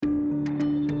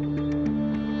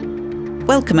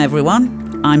Welcome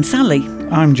everyone, I'm Sally.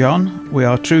 I'm John. We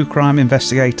are True Crime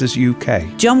Investigators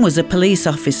UK. John was a police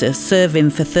officer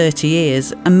serving for 30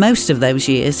 years, and most of those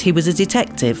years he was a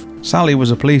detective. Sally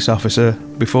was a police officer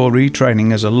before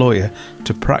retraining as a lawyer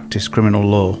to practice criminal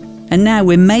law. And now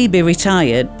we may be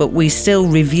retired, but we still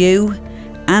review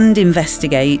and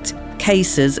investigate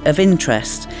cases of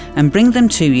interest and bring them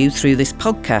to you through this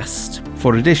podcast.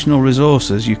 For additional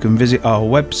resources, you can visit our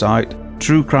website,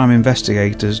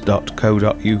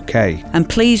 truecrimeinvestigators.co.uk. And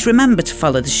please remember to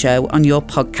follow the show on your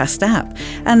podcast app,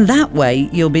 and that way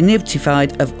you'll be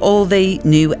notified of all the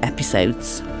new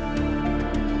episodes.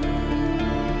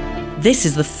 This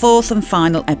is the fourth and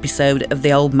final episode of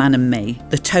The Old Man and Me,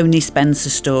 the Tony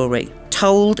Spencer story,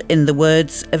 told in the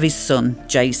words of his son,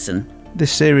 Jason.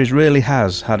 This series really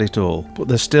has had it all, but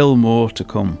there's still more to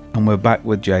come, and we're back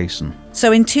with Jason.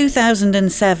 So in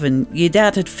 2007, your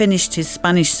dad had finished his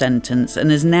Spanish sentence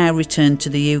and has now returned to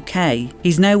the UK.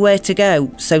 He's nowhere to go,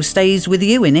 so stays with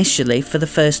you initially for the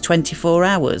first 24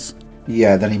 hours.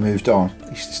 Yeah, then he moved on.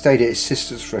 He stayed at his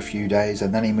sister's for a few days,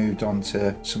 and then he moved on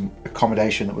to some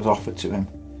accommodation that was offered to him.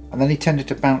 And then he tended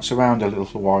to bounce around a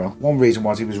little while. One reason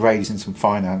was he was raising some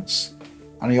finance,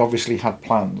 and he obviously had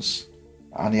plans.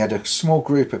 And he had a small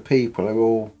group of people who were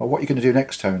all, well, what are you going to do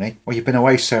next, Tony? Well, you've been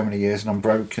away so many years and I'm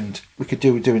broke and we could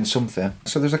do with doing something.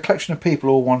 So there's a collection of people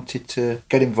who all wanted to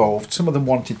get involved. Some of them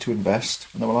wanted to invest.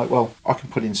 And they were like, well, I can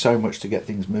put in so much to get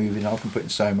things moving. I can put in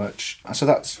so much. And so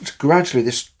that's gradually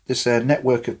this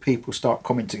network of people start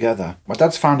coming together. My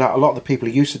dad's found out a lot of the people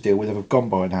he used to deal with have gone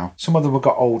by now. Some of them have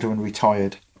got older and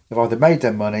retired. They've either made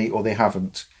their money or they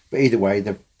haven't. But either way,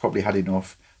 they've probably had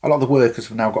enough. A lot of the workers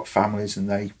have now got families and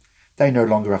they no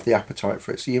longer have the appetite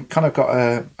for it. So you've kind of got,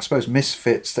 I suppose,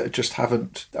 misfits that just are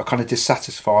kind of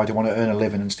dissatisfied and want to earn a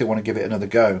living and still want to give it another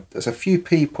go. There's a few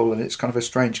people, and it's kind of a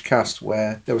strange cast,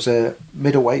 where there was a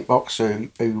middleweight boxer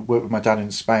who worked with my dad in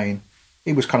Spain.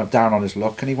 He was kind of down on his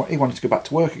luck and he wanted to go back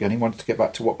to work again. He wanted to get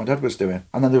back to what my dad was doing.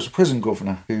 And then there was a prison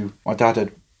governor who my dad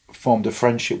had formed a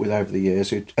friendship with over the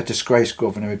years, a disgraced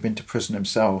governor who'd been to prison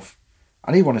himself.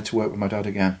 And he wanted to work with my dad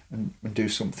again and do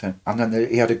something. And then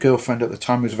he had a girlfriend at the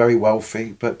time who was very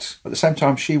wealthy, but at the same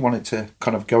time she wanted to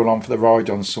kind of go along for the ride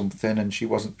on something, and she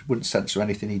wouldn't censor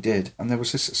anything he did. And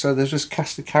there's this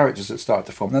cast of characters that started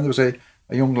to form. And then there was a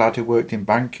young lad who worked in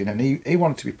banking, and he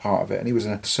wanted to be part of it, and he was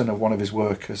a son of one of his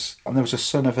workers. And there was a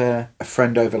son of a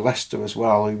friend over Leicester as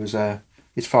well, who was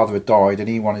his father had died, and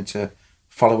he wanted to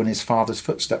follow in his father's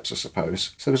footsteps, I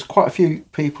suppose. So there was quite a few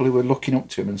people who were looking up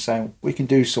to him and saying, we can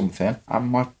do something. And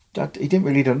my dad, he didn't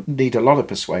really need a lot of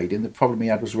persuading. The problem he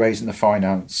had was raising the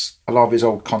finance. A lot of his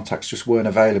old contacts just weren't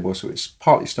available, so it's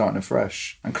partly starting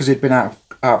afresh. And because he'd been out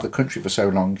of the country for so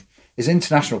long, his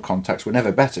international contacts were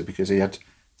never better because he had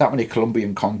that many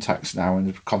Colombian contacts now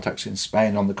and contacts in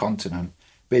Spain on the continent.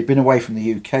 But he'd been away from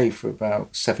the UK for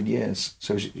about 7 years,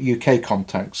 so his UK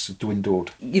contacts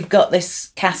dwindled. You've got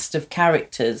this cast of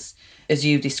characters, as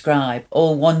you describe,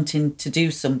 all wanting to do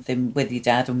something with your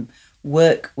dad and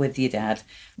work with your dad.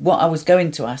 What I was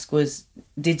going to ask was,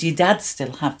 did your dad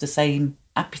still have the same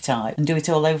appetite and do it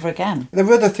all over again? There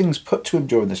were other things put to him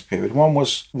during this period. One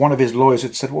was one of his lawyers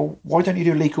had said, well, why don't you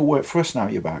do legal work for us now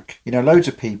you're back? You know, loads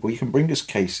of people, you can bring us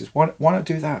cases. Why not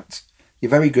do that? You're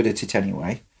very good at it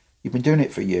anyway. You've been doing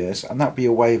it for years, and that'd be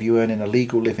a way of you earning a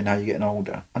legal living now you're getting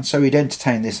older. And so he'd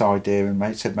entertained this idea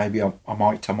and said maybe I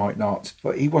might not.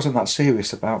 But he wasn't that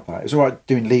serious about that. It was all right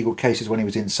doing legal cases when he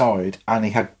was inside and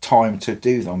he had time to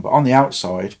do them. But on the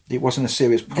outside, it wasn't a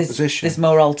serious proposition. There's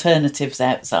more alternatives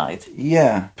outside.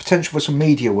 Yeah, potential for some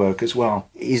media work as well.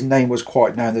 His name was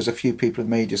quite known. There's a few people in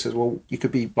the media says, well, you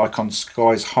could be like on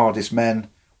Sky's Hardest Men.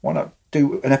 Why not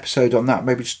do an episode on that?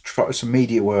 Maybe just try some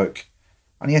media work.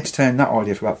 And he entertained that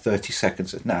idea for about 30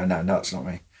 seconds. Said, no, that's not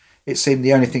me. It seemed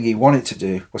the only thing he wanted to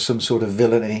do was some sort of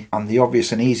villainy. And the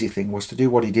obvious and easy thing was to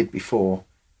do what he did before.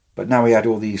 But now he had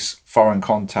all these foreign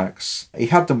contacts. He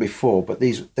had them before, but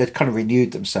they'd kind of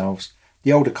renewed themselves.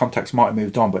 The older contacts might have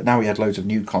moved on, but now he had loads of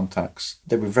new contacts.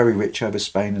 They were very rich over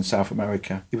Spain and South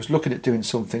America. He was looking at doing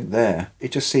something there.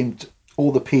 It just seemed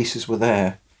all the pieces were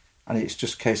there. And it's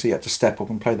just a case he had to step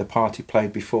up and play the part he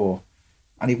played before.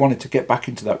 And he wanted to get back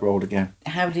into that role again.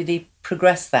 How did he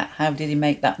progress that? How did he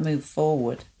make that move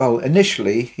forward? Well,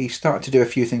 initially, he started to do a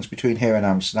few things between here and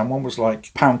Amsterdam. One was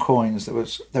like pound coins.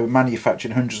 They were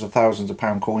manufacturing hundreds of thousands of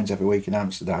pound coins every week in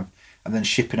Amsterdam and then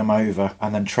shipping them over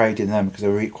and then trading them because they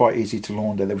were quite easy to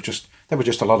launder. They were just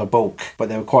a lot of bulk, but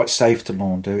they were quite safe to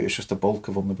launder. It was just the bulk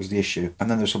of them that was the issue. And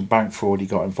then there was some bank fraud he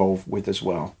got involved with as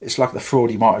well. It's like the fraud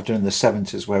he might have done in the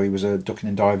 70s where he was a ducking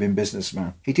and diving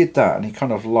businessman. He did that and he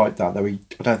kind of liked that, though I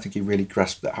don't think he really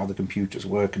grasped how the computers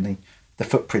work and the the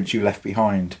footprints you left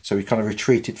behind. So he kind of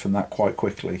retreated from that quite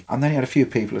quickly. And then he had a few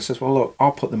people who says, well, look,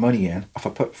 I'll put the money in. If I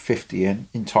put 50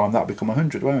 in time, that'll become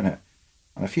 100, won't it?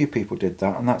 And a few people did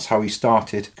that, and that's how he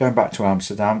started going back to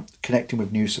Amsterdam, connecting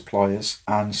with new suppliers,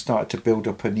 and started to build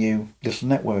up a new little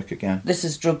network again. This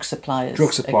is drug suppliers.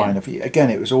 Drug supplying.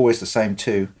 Again, it was always the same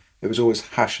two. It was always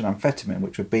hash and amphetamine,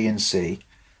 which were B and C,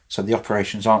 so the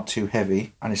operations aren't too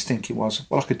heavy. And his thinking was,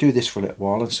 well, I could do this for a little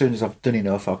while, and as soon as I've done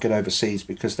enough, I'll get overseas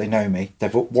because they know me.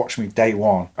 They've watched me day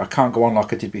one. I can't go on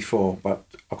like I did before, but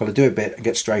I've got to do a bit and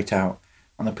get straight out.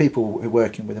 And the people who are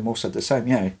working with him all said the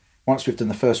same, once we've done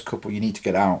the first couple, you need to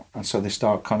get out. And so they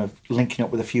start kind of linking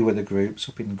up with a few other groups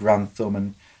up in Grantham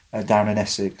and down in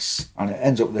Essex. And it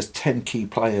ends up with there's 10 key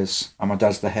players, and my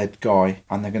dad's the head guy,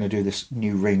 and they're going to do this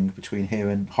new ring between here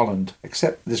and Holland.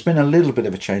 Except there's been a little bit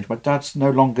of a change. My dad's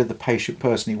no longer the patient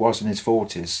person he was in his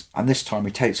 40s. And this time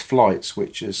he takes flights,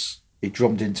 which is he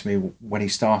drummed into me when he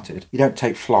started. You don't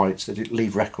take flights, they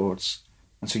leave records.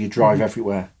 And so you drive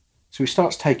everywhere. So he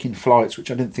starts taking flights, which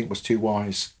I didn't think was too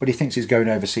wise. But he thinks he's going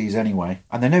overseas anyway.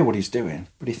 And they know what he's doing.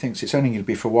 But he thinks it's only going to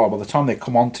be for a while. By the time they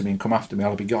come on to me and come after me,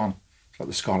 I'll be gone. It's like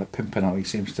the Scarlet Pimpernel. He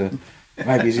seems to...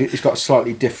 Maybe he's got a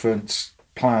slightly different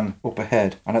plan up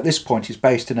ahead. And at this point, he's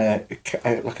based in a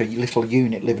little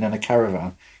unit living in a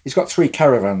caravan. He's got 3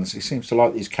 caravans. He seems to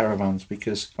like these caravans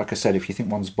because, like I said, if you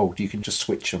think one's bugged, you can just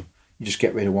switch them. You just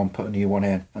get rid of one, put a new one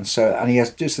in. And he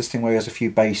has just this thing where he has a few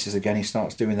bases again. He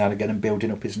starts doing that again and building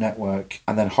up his network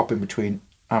and then hopping between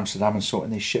Amsterdam and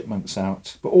sorting these shipments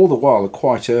out. But all the while,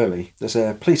 quite early, there's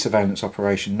a police surveillance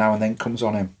operation now and then comes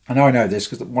on him. And I know this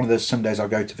because one of the Sundays I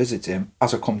go to visit him,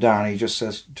 as I come down, he just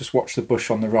says, just watch the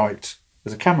bush on the right.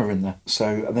 There's a camera in there.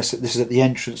 So, and this is at the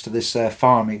entrance to this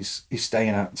farm he's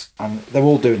staying at. And they're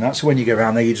all doing that. So when you go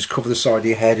around there, you just cover the side of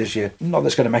your head as you... Not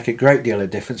that's going to make a great deal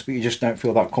of difference, but you just don't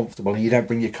feel that comfortable. And you don't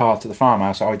bring your car to the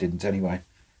farmhouse. I didn't anyway.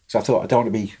 So I thought I don't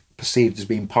want to be perceived as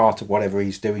being part of whatever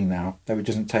he's doing now, though it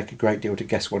doesn't take a great deal to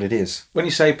guess what it is. When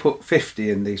you say put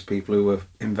 50 in these people who were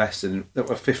invested in, that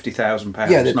were £50,000,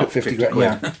 yeah, they not put 50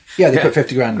 grand. Yeah, yeah, they put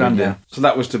 50 grand in, yeah. So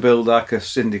that was to build like a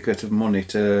syndicate of money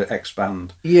to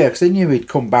expand. Yeah, because they knew he'd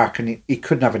come back and he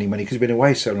couldn't have any money because he'd been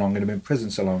away so long and had been in prison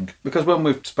so long. Because when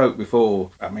we've spoke before,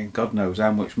 I mean, God knows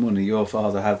how much money your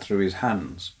father had through his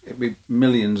hands. It'd be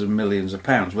millions and millions of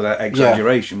pounds without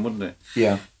exaggeration, wouldn't it?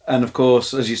 Yeah. And of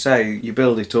course, as you say, you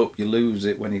build it up, you lose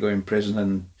it when you go in prison,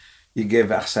 and you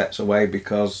give assets away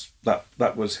because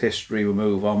that was history. We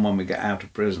move on when we get out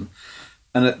of prison.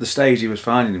 And at the stage he was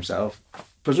finding himself,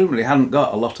 presumably hadn't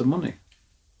got a lot of money.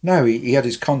 No, he had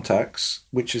his contacts,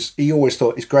 which is, he always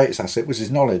thought his greatest asset was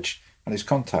his knowledge and his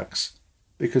contacts.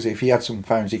 Because if he had some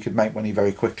phones, he could make money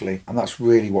very quickly. And that's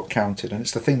really what counted. And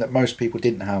it's the thing that most people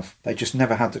didn't have. They just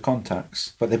never had the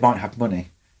contacts, but they might have money.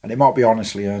 And it might be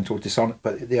honestly earned or dishonest,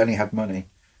 but they only had money.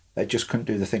 They just couldn't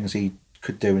do the things he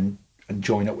could do and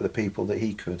join up with the people that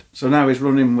he could. So now he's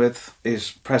running with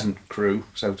his present crew,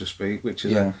 so to speak, which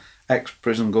is an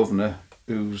ex-prison governor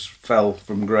who's fell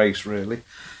from grace, really,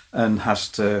 and has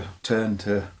to turn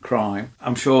to crime.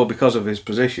 I'm sure because of his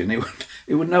position,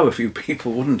 he would know a few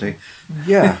people, wouldn't he?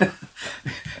 Yeah.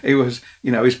 He was,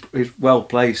 he's well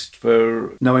placed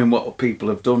for knowing what people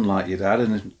have done, like your dad.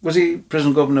 And was he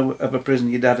prison governor of a prison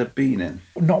your dad had been in?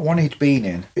 Not one he'd been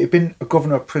in. He'd been a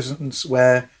governor of prisons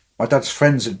where my dad's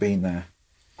friends had been there,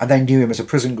 and they knew him as a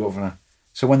prison governor.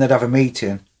 So when they'd have a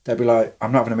meeting, they'd be like,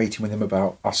 "I'm not having a meeting with him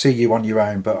about. I'll see you on your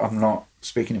own, but I'm not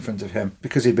speaking in front of him."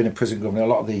 Because he'd been a prison governor, a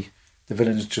lot of the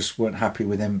villains just weren't happy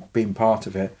with him being part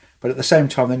of it. But at the same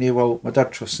time, they knew, well, my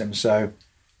dad trusts him, so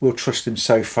we'll trust him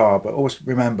so far. But always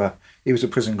remember, he was a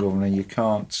prison governor. You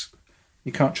can't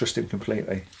trust him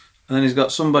completely. And then he's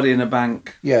got somebody in a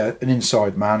bank. Yeah, an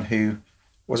inside man who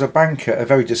was a banker, a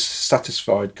very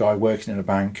dissatisfied guy working in a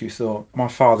bank who thought, my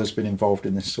father's been involved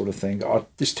in this sort of thing.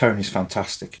 This Tony's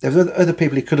fantastic. There were other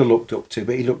people he could have looked up to,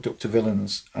 but he looked up to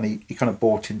villains, and he kind of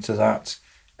bought into that.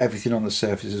 Everything on the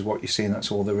surface is what you see, and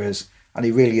that's all there is. And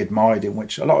he really admired him,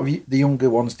 which a lot of the younger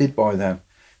ones did by then,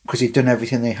 because he'd done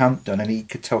everything they hadn't done, and he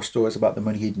could tell stories about the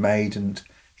money he'd made, and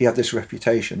he had this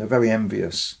reputation. They're very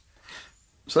envious.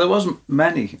 So there wasn't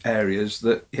many areas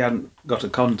that he hadn't got a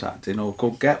contact in or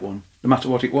could get one, no matter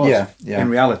what it was. Yeah. In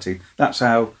reality, that's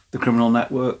how the criminal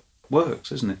network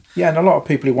works, isn't it? Yeah, and a lot of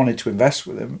people who wanted to invest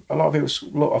with him, a lot of it was,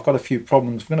 look, I've got a few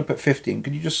problems. I'm going to put 50 in.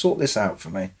 Can you just sort this out for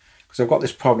me? Because I've got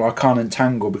this problem I can't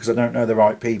entangle because I don't know the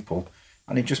right people.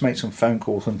 And he just made some phone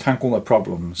calls and tangled their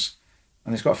problems.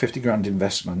 And he's got a 50 grand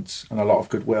investment and a lot of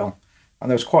goodwill. And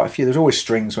there was quite a few. There's always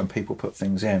strings when people put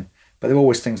things in. But there were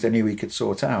always things they knew he could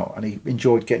sort out. And he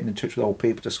enjoyed getting in touch with old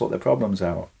people to sort their problems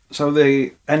out. So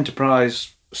the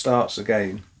enterprise starts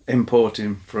again,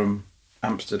 importing from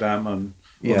Amsterdam and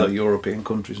Yeah. other European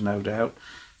countries, no doubt,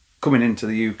 coming into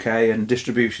the UK and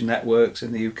distribution networks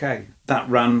in the UK. That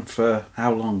ran for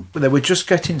how long? But they were just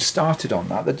getting started on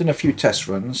that. They'd done a few test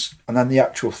runs, and then the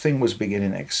actual thing was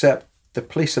beginning, except the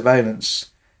police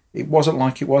surveillance, it wasn't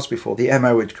like it was before. The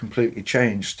MO had completely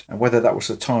changed, and whether that was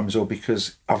the times or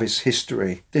because of his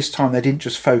history. This time they didn't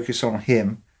just focus on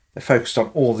him, they focused on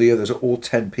all the others, all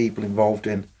 10 people involved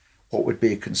in what would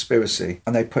be a conspiracy.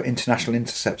 And they put international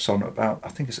intercepts on, about, I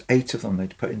think it's 8 of them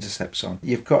they'd put intercepts on.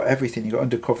 You've got everything. You've got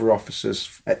undercover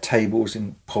officers at tables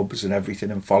in pubs and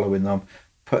everything and following them,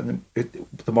 putting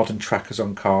the modern trackers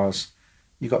on cars.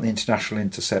 You've got the international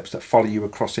intercepts that follow you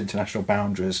across international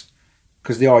boundaries.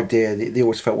 Because the idea, they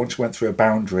always felt once you went through a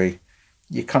boundary,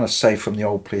 you're kind of safe from the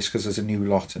old police because there's a new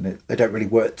lot and they don't really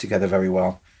work together very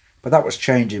well. But that was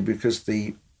changing because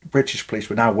the British police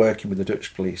were now working with the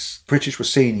Dutch police. British were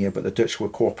senior, but the Dutch were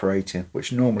cooperating,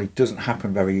 which normally doesn't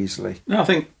happen very easily. No, I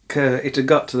think it had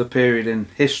got to the period in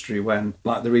history when,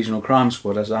 like the Regional Crime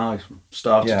Squad, as I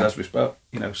started, as we spoke,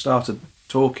 started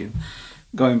talking,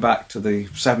 going back to the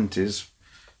 70s,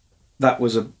 that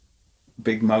was a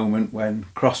big moment when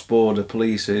cross-border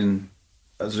policing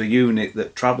as a unit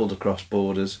that travelled across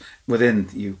borders within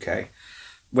the UK.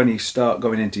 When you start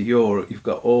going into Europe, you've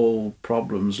got all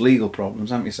problems, legal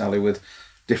problems, haven't you, Sally, with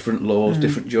different laws,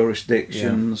 different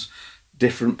jurisdictions,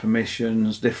 different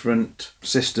permissions, different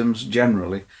systems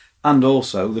generally, and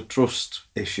also the trust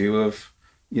issue of,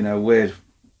 we're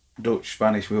Dutch,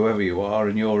 Spanish, whoever you are,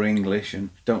 and you're English and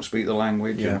don't speak the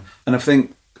language. Yeah. And I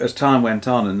think as time went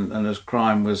on and as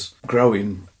crime was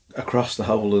growing across the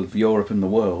whole of Europe and the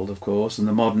world, of course, and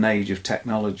the modern age of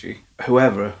technology,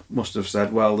 whoever must have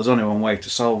said, well, there's only one way to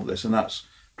solve this, and that's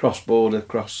cross-border,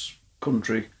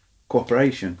 cross-country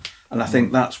cooperation. And I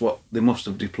think that's what they must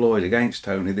have deployed against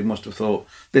Tony. They must have thought,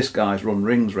 this guy's run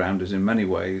rings round us in many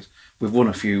ways. We've won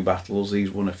a few battles, he's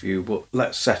won a few, but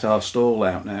let's set our stall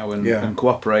out now and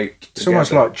cooperate together. It's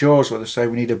almost like Jaws, where they say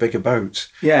we need a bigger boat.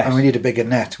 Yes. And we need a bigger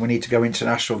net. We need to go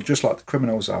international, just like the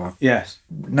criminals are. Yes.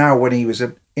 Now, when he was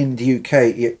in the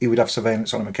UK, he would have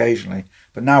surveillance on him occasionally.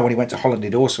 But now when he went to Holland,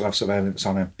 he'd also have surveillance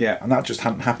on him. Yeah. And that just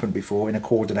hadn't happened before in a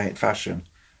coordinated fashion.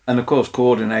 And of course,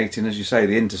 coordinating, as you say,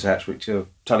 the intercepts, which are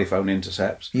telephone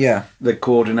intercepts. Yeah. They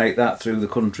coordinate that through the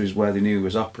countries where they knew he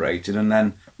was operating and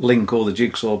then link all the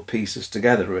jigsaw pieces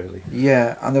together, really.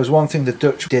 Yeah, and there was one thing the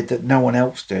Dutch did that no one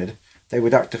else did. They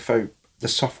would activate the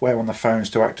software on the phones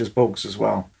to act as bugs as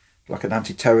well, like an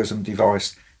anti-terrorism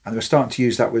device. And they were starting to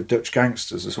use that with Dutch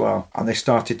gangsters as well. And they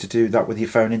started to do that with your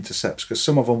phone intercepts, because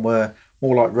some of them were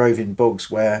more like roving bugs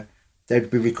where they'd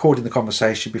be recording the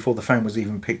conversation before the phone was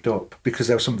even picked up, because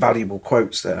there were some valuable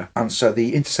quotes there. And so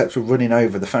the intercepts were running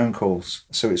over the phone calls.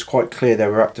 So it's quite clear they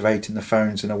were activating the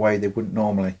phones in a way they wouldn't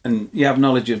normally. And you have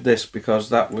knowledge of this because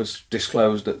that was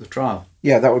disclosed at the trial?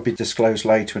 Yeah, that would be disclosed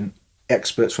later, and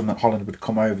experts from Holland would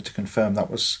come over to confirm that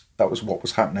was what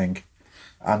was happening.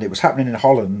 And it was happening in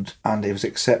Holland and it was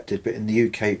accepted, but in the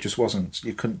UK it just wasn't.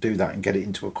 You couldn't do that and get it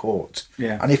into a court.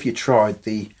 Yeah. And if you tried,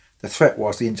 the threat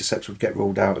was the intercepts would get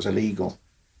ruled out as illegal,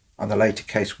 and the later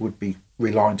case would be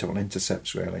reliant on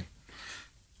intercepts, really.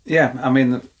 Yeah, I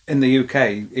mean, in the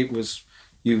UK, it was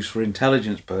used for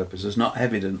intelligence purposes, not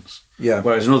evidence. Yeah.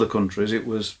 Whereas in other countries, it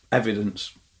was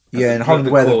evidence. Yeah, in Holland,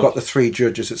 where they've got the 3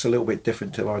 judges, it's a little bit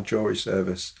different to our jury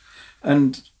service.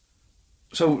 And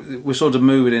so we're sort of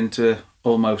moving into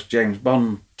almost James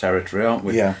Bond territory, aren't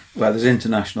we? Yeah. Where there's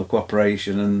international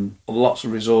cooperation and lots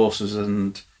of resources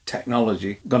and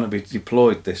technology going to be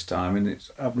deployed this time. And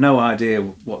I've no idea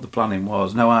what the planning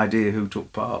was, no idea who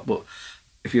took part, but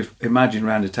if you imagine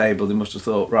around a table, they must have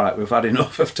thought, right, we've had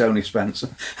enough of Tony Spencer.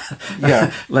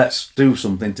 Yeah. Let's do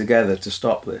something together to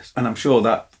stop this. And I'm sure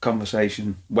that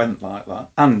conversation went like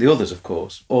that. And the others, of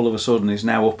course, all of a sudden is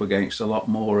now up against a lot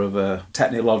more of a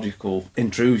technological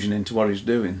intrusion into what he's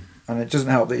doing. And it doesn't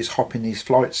help that he's hopping these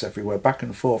flights everywhere, back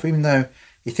and forth, even though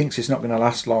he thinks it's not going to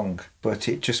last long. But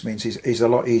it just means he's a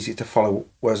lot easier to follow.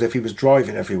 Whereas if he was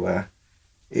driving everywhere,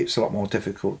 it's a lot more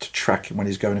difficult to track him when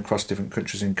he's going across different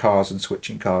countries in cars and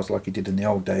switching cars like he did in the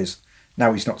old days.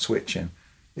 Now he's not switching.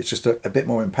 It's just a bit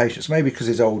more impatience, maybe because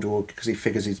he's older or because he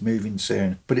figures he's moving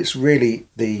soon. But it's really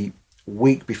the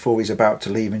week before he's about to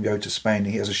leave and go to Spain.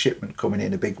 He has a shipment coming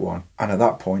in, a big one. And at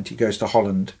that point, he goes to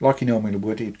Holland. Like he normally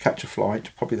would, he'd catch a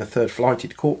flight, probably the 3rd flight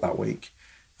he'd caught that week.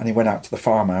 And he went out to the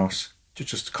farmhouse to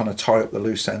just kind of tie up the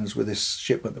loose ends with this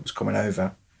shipment that was coming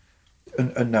over.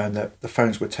 Unknown that the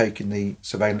phones were taking the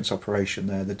surveillance operation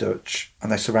there, the Dutch, and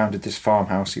they surrounded this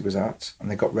farmhouse he was at, and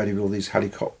they got ready with all these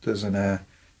helicopters, and I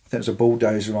There's a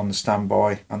bulldozer on the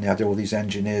standby, and they had all these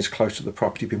engineers close to the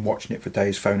property, been watching it for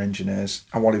days, phone engineers.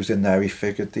 And while he was in there, he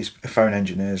figured these phone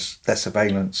engineers, their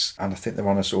surveillance, and I think they're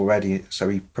on us already. So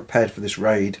he prepared for this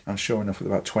raid, and sure enough, with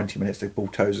about 20 minutes, the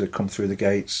bulldozer had come through the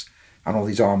gates, and all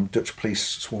these armed Dutch police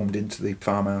swarmed into the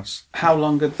farmhouse. How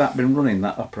long had that been running,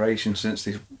 that operation, since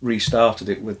they restarted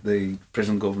it with the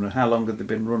prison governor? How long had they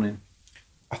been running?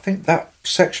 I think that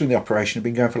section of the operation had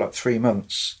been going for like 3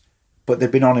 months. But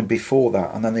they've been on him before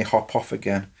that, and then they hop off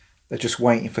again. They're just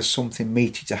waiting for something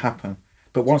meaty to happen.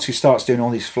 But once he starts doing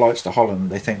all these flights to Holland,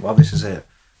 they think, well, this is it.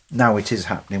 Now it is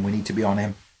happening. We need to be on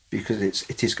him because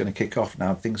it is going to kick off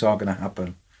now. Things are going to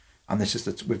happen. And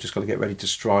we've just got to get ready to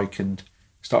strike and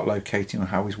start locating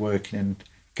how he's working and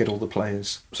get all the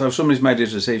players. So if somebody's made a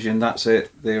decision, that's it.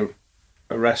 The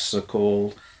arrests are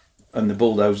called, and the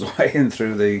bulldozers are way in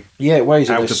through the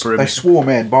outer perimeter. They swarm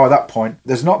in. By that point,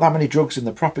 there's not that many drugs in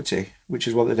the property, which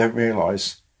is what they don't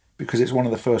realise, because it's one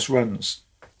of the first runs.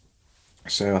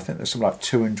 So I think there's some like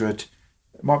 200,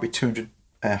 it might be 200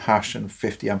 hash and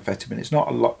 50 amphetamine. It's not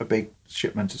a big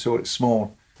shipment at all. It's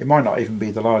small. It might not even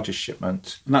be the largest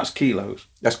shipment. And that's kilos?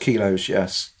 That's kilos,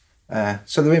 yes.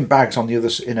 So they're in bags on the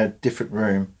others in a different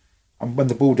room. And when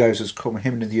the bulldozers come,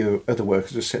 him and the other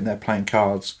workers are sitting there playing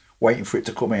cards, waiting for it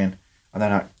to come in, and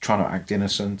then trying to act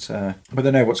innocent. But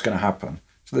they know what's going to happen.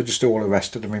 So they're just all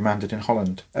arrested and remanded in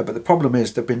Holland. But the problem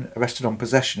is they've been arrested on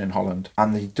possession in Holland,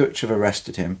 and the Dutch have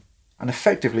arrested him. And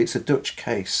effectively it's a Dutch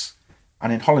case.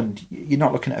 And in Holland, you're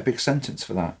not looking at a big sentence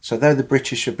for that. So though the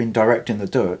British have been directing the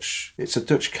Dutch, it's a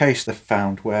Dutch case they've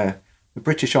found where the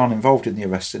British aren't involved in the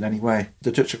arrest in any way.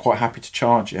 The Dutch are quite happy to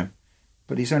charge him.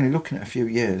 But he's only looking at a few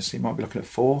years. He might be looking at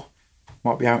 4,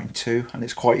 might be out in 2, and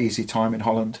it's quite easy time in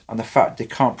Holland. And the fact they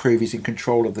can't prove he's in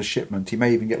control of the shipment, he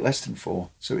may even get less than 4.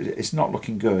 So it's not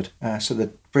looking good. So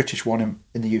the British want him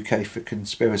in the UK for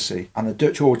conspiracy, and the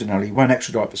Dutch ordinarily won't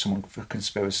extradite for someone for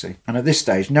conspiracy. And at this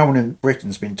stage, no one in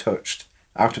Britain's been touched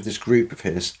out of this group of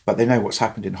his, but they know what's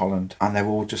happened in Holland, and they're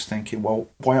all just thinking, well,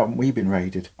 why haven't we been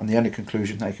raided? And the only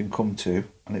conclusion they can come to,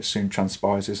 and it soon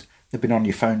transpires, is they've been on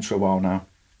your phones for a while now.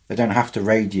 They don't have to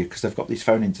raid you because they've got these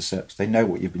phone intercepts. They know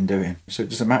what you've been doing. So it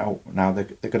doesn't matter now, they're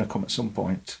going to come at some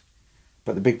point.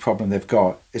 But the big problem they've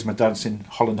got is my dad's in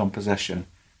Holland on possession.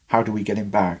 How do we get him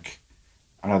back?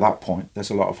 And at that point, there's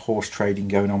a lot of horse trading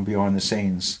going on behind the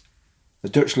scenes. The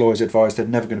Dutch lawyers advised they're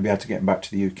never going to be able to get him back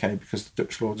to the UK because the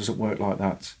Dutch law doesn't work like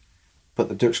that. But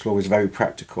the Dutch law is very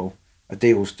practical. A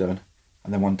deal's done,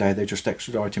 and then one day they just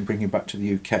extradite him, bring him back to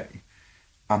the UK.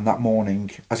 And that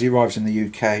morning, as he arrives in the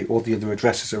UK, all the other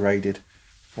addresses are raided,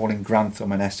 all in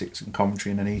Grantham and Essex and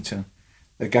Coventry and Nuneaton.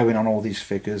 They're going on all these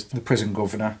figures. The prison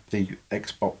governor, the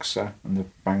ex-boxer and the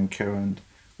banker and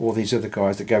all these other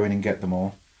guys that go in and get them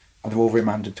all. And they're all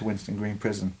remanded to Winston Green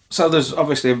Prison. So there's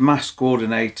obviously a mass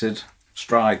coordinated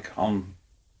strike on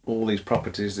all these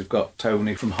properties. They've got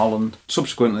Tony from Holland.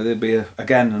 Subsequently, there'll be,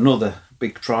 again, another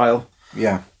big trial.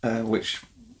 Yeah. Which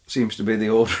seems to be the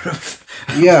order of,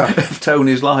 yeah. of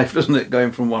Tony's life, doesn't it?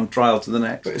 Going from one trial to the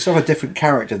next. But it's of a different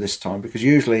character this time, because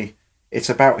usually it's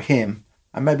about him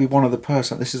and maybe one other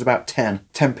person. This is about 10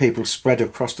 people spread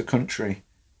across the country.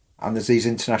 And there's these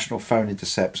international phone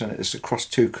intercepts, and it's across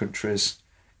 2 countries.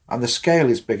 And the scale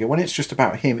is bigger. When it's just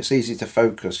about him, it's easy to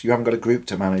focus. You haven't got a group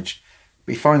to manage.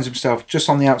 But he finds himself just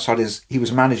on the outside. He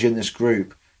was managing this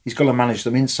group. He's got to manage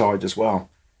them inside as well,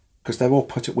 because they're all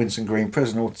put at Winston Green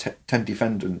Prison, all 10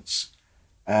 defendants.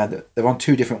 They're on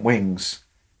 2 different wings.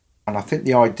 And I think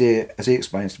the idea, as he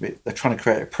explains to me, they're trying to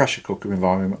create a pressure cooker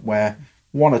environment where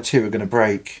 1 or 2 are going to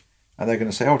break, and they're going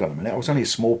to say, hold on a minute, I was only a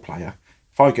small player.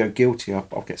 If I go guilty,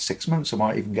 I'll get 6 months, I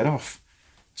might even get off.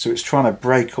 So it's trying to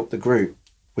break up the group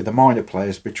with the minor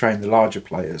players betraying the larger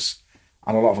players.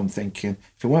 And a lot of them thinking,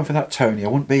 if it weren't for that Tony, I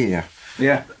wouldn't be here.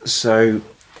 Yeah. So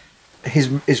his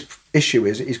issue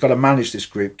is he's got to manage this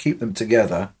group, keep them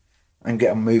together, and get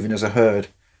them moving as a herd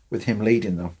with him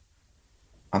leading them.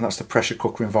 And that's the pressure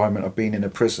cooker environment of being in a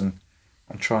prison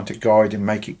and trying to guide and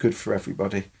make it good for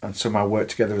everybody and somehow work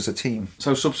together as a team.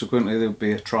 So subsequently there'll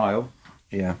be a trial.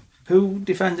 Yeah. Who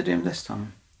defended him this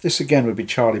time? This again would be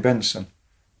Charlie Benson.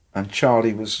 And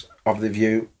Charlie was of the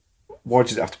view, why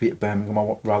does it have to be at Birmingham?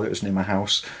 I'd rather it was near my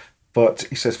house. But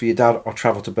he says, for your dad, I'll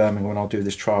travel to Birmingham and I'll do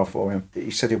this trial for him.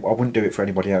 He said, I wouldn't do it for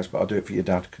anybody else, but I'll do it for your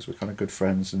dad because we're kind of good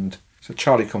friends. And so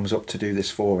Charlie comes up to do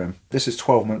this for him. This is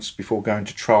 12 months before going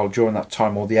to trial. During that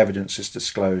time, all the evidence is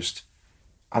disclosed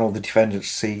and all the defendants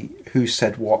see who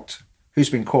said what, who's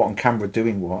been caught on camera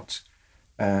doing what.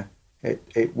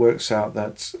 It works out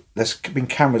that there's been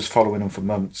cameras following them for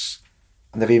months,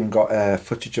 and they've even got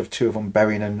footage of 2 of them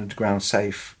burying an underground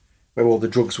safe where all the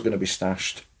drugs were going to be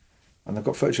stashed. And they've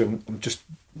got footage of them just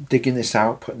digging this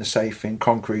out, putting the safe in,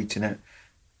 concreting it.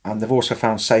 And they've also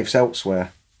found safes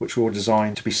elsewhere, which were all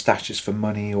designed to be stashes for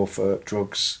money or for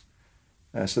drugs.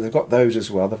 So they've got those as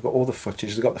well. They've got all the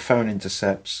footage. They've got the phone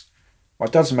intercepts. My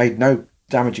dad's made no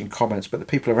damaging comments, but the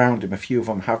people around him, a few of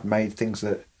them have made things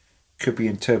that could be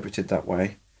interpreted that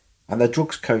way. And their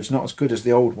drugs code's not as good as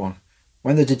the old one.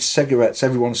 When they did cigarettes,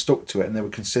 everyone stuck to it and they were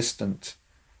consistent.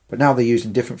 But now they're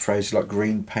using different phrases like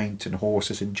green paint and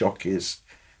horses and jockeys.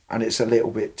 And it's a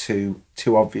little bit too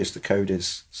obvious the code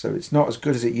is. So it's not as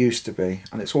good as it used to be.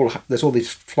 And there's all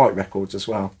these flight records as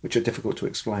well, which are difficult to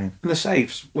explain. And the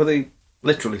safes, were they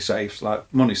literally safes,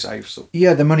 like money safes?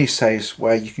 Yeah, the money safes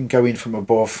where you can go in from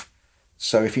above.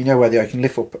 So if you know where they are, you can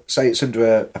lift up, say it's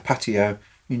under a patio,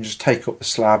 you can just take up the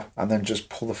slab and then just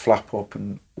pull the flap up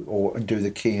and do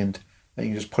the key, and then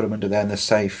you can just put them under there and they're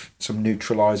safe. Some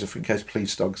neutraliser for in case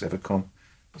police dogs ever come,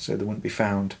 so they wouldn't be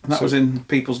found. And that was in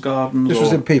people's gardens? This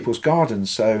was in people's gardens.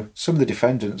 So some of the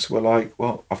defendants were like,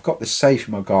 well, I've got this safe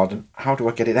in my garden, how do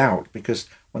I get it out? Because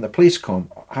when the police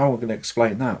come, how am I going to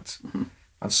explain that? Mm-hmm.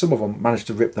 And some of them managed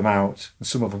to rip them out and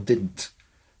some of them didn't.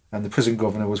 And the prison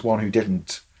governor was one who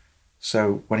didn't.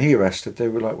 So when he arrested, they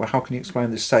were like, well, how can you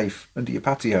explain this safe under your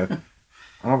patio?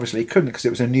 And obviously he couldn't, because it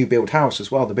was a new build house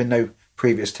as well. There'd been no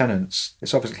previous tenants.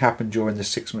 It's obviously happened during the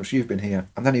 6 months you've been here.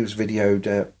 And then he was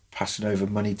videoed passing over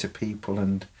money to people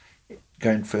and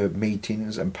going for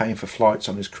meetings and paying for flights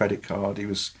on his credit card.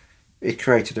 It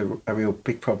created a real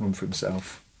big problem for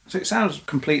himself. So it sounds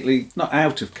completely, not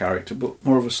out of character, but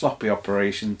more of a sloppy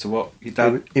operation to what your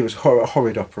dad... It was a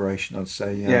horrid operation, I'd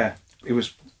say, yeah. Yeah, it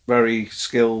was very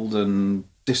skilled and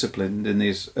disciplined in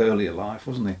his earlier life,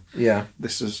 wasn't he? Yeah.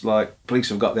 This is like, police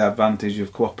have got the advantage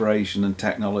of cooperation and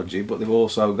technology, but they've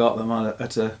also got them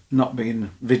at a not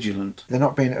being vigilant. They're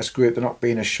not being as group, they're not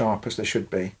being as sharp as they should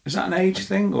be. Is that an age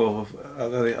thing, or are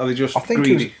they just I think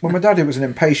greedy? My dad, it was an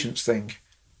impatience thing,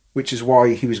 which is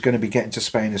why he was going to be getting to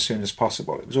Spain as soon as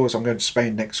possible. It was always, I'm going to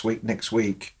Spain next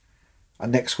week.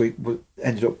 And next week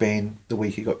ended up being the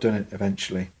week he got done it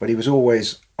eventually. But he was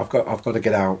always, I've got to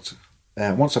get out.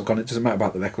 Once I've gone, it doesn't matter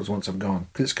about the records once I'm gone.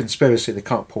 Because it's conspiracy, they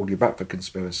can't pull you back for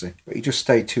conspiracy. But he just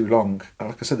stayed too long. And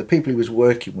like I said, the people he was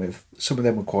working with, some of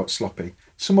them were quite sloppy.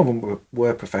 Some of them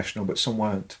were professional, but some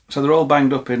weren't. So they're all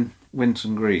banged up in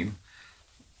Winton Green.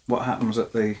 What happens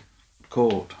at the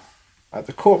court? At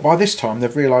the court, by this time,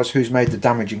 they've realised who's made the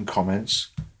damaging comments.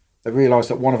 They've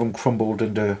realised that one of them crumbled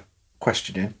under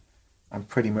questioning and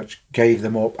pretty much gave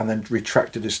them up and then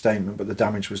retracted his statement, but the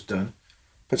damage was done.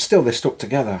 But still, they stuck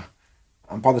together.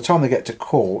 And by the time they get to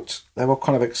court, they will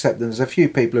kind of accept that there's a few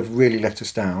people who have really let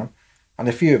us down, and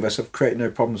a few of us have created no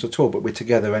problems at all, but we're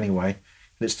together anyway.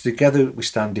 And it's together we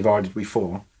stand, divided we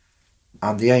fall.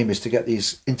 And the aim is to get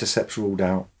these intercepts ruled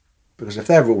out, because if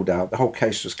they're ruled out, the whole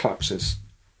case just collapses.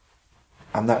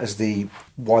 And that is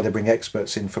why they bring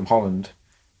experts in from Holland,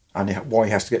 and why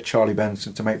he has to get Charlie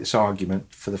Benson to make this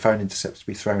argument for the phone intercepts to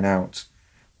be thrown out.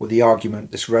 With the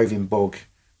argument, this roving bug,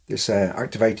 this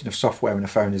activating of software in a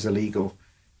phone is illegal,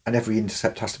 and every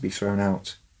intercept has to be thrown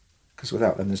out, because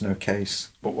without them there's no case.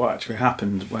 But what actually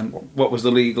happened? What was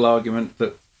the legal argument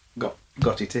that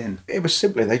got it in? It was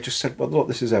simply, they just said, well, look,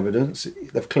 this is evidence.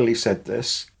 They've clearly said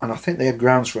this. And I think they had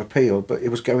grounds for appeal, but it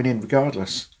was going in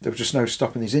regardless. There was just no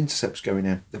stopping these intercepts going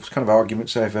in. There was kind of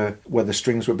arguments over whether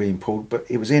strings were being pulled, but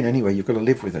it was in anyway. You've got to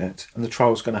live with it, and the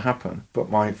trial's going to happen.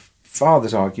 But my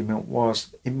father's argument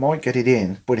was it might get it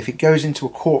in, but if it goes into a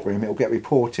courtroom, it'll get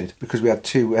reported, because we had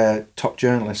two top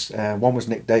journalists. One was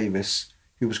Nick Davis,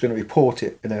 who was going to report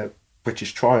it in a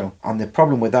British trial. And the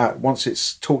problem with that, once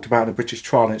it's talked about in a British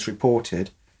trial and it's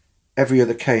reported, every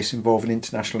other case involving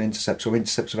international intercepts or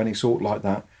intercepts of any sort like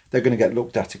that, they're going to get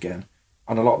looked at again.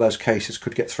 And a lot of those cases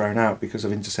could get thrown out because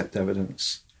of intercept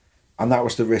evidence. And that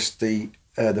was the risk the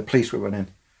police were running.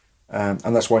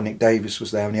 And that's why Nick Davis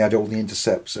was there, and he had all the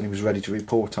intercepts and he was ready to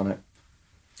report on it.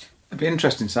 It'd be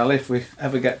interesting, Sally, if we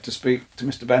ever get to speak to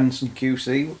Mr. Benson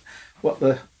QC, what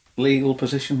the legal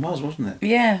position was, wasn't it?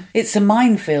 Yeah, it's a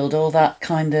minefield, all that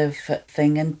kind of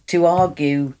thing, and to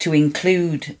argue to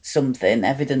include something,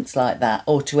 evidence like that,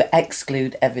 or to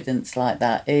exclude evidence like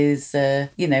that is,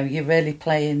 you're really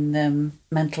playing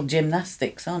mental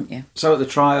gymnastics, aren't you? So at the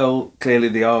trial, clearly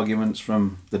the arguments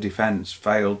from the defence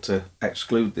failed to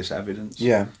exclude this evidence.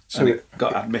 Yeah. So it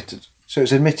got admitted. So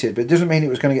it's admitted, but it doesn't mean it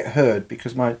was going to get heard,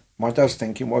 because my dad's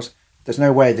thinking was, there's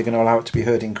no way they're going to allow it to be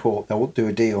heard in court. They'll do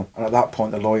a deal. And at that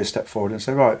point, the lawyers step forward and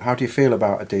say, right, how do you feel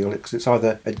about a deal? Because it's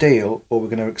either a deal or we're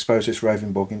going to expose this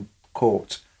roving bug in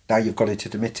court. Now you've got it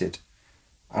admitted.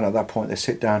 And at that point, they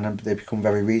sit down and they become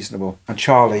very reasonable. And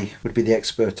Charlie would be the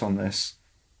expert on this.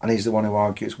 And he's the one who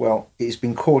argues, well, he's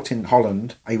been caught in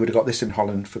Holland, and he would have got this in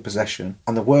Holland for possession.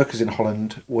 And the workers in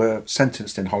Holland were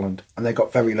sentenced in Holland, and they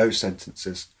got very low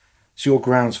sentences. So your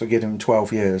grounds for giving him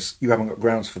 12 years, you haven't got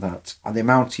grounds for that. And the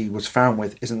amount he was found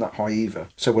with isn't that high either.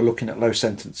 So we're looking at low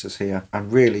sentences here.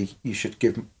 And really, you should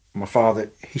give my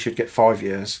father, he should get 5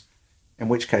 years, in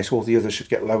which case all the others should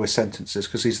get lower sentences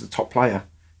because he's the top player.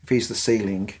 If he's the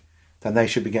ceiling, then they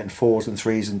should be getting 4s and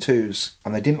 3s and 2s.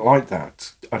 And they didn't like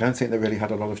that. I don't think they really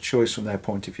had a lot of choice from their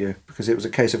point of view, because it was a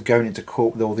case of going into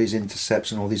court with all these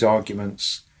intercepts and all these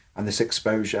arguments and this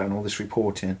exposure and all this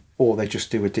reporting, or they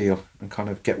just do a deal and kind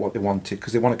of get what they wanted,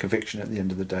 because they want a conviction at the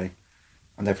end of the day.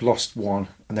 And they've lost one,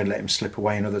 and they let him slip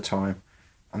away another time.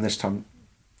 And this time,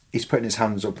 he's putting his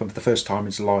hands up, and for the first time in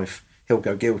his life, he'll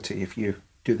go guilty if you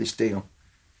do this deal.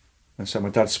 And so my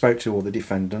dad spoke to all the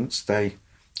defendants. A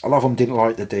lot of them didn't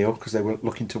like the deal because they were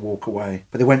looking to walk away.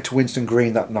 But they went to Winston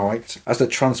Green that night. As they're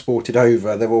transported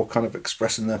over, they're all kind of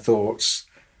expressing their thoughts.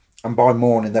 And by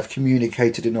morning, they've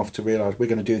communicated enough to realise we're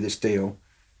going to do this deal.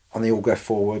 And they all go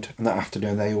forward. And that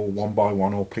afternoon, they all, one by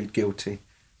one, all plead guilty.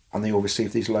 And they all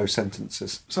receive these low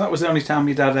sentences. So that was the only time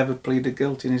your dad ever pleaded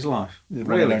guilty in his life?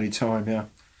 Really? The only time, yeah.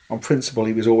 On principle,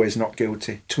 he was always not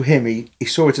guilty. To him, he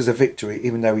saw it as a victory,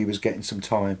 even though he was getting some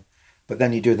time. But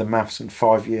then you do the maths, and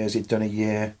 5 years, he'd done a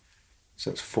year.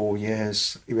 So it's 4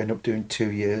 years. He ended up doing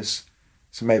 2 years.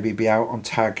 So maybe he'd be out on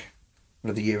tag.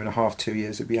 Another year and a half, 2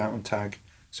 years, he'd be out on tag.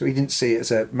 So he didn't see it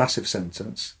as a massive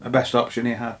sentence. The best option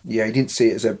he had. Yeah, he didn't see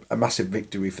it as a massive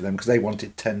victory for them because they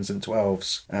wanted 10s and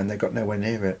 12s and they got nowhere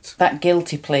near it. That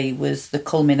guilty plea was the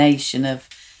culmination of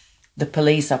the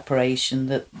police operation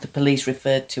that the police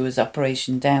referred to as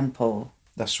Operation Downpour.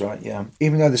 That's right, yeah.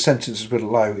 Even though the sentences were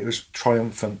low, it was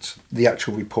triumphant. The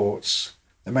actual reports,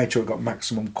 they made sure it got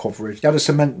maximum coverage. They had a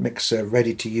cement mixer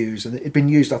ready to use, and it'd been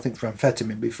used, I think, for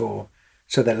amphetamine before,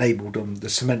 so they labelled them the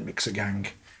cement mixer gang.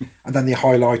 And then they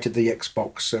highlighted the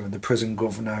ex-boxer and the prison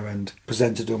governor and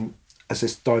presented them as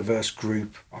this diverse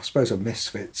group, I suppose, of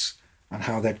misfits, and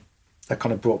how they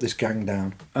kind of brought this gang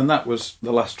down. And that was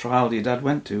the last trial your dad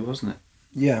went to, wasn't it?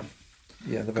 Yeah,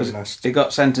 the very last. He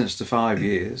got sentenced to 5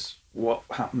 years. What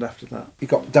happened after that? He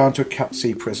got down to a Cat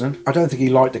C prison. I don't think he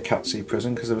liked the Cat C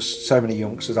prison because there was so many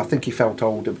youngsters. I think he felt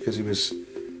older because he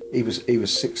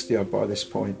was 60 odd by this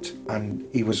point, and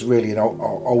he was really an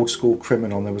old school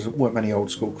criminal. There weren't many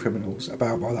old school criminals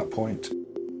about by that point.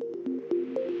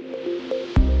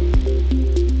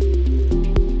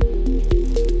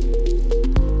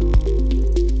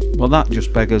 Well, that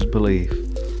just beggars belief.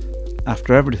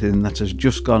 After everything that has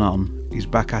just gone on, he's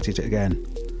back at it again.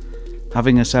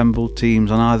 Having assembled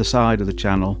teams on either side of the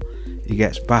channel, he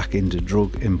gets back into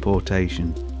drug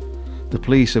importation. The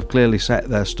police have clearly set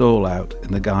their stall out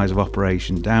in the guise of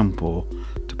Operation Downpour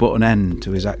to put an end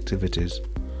to his activities.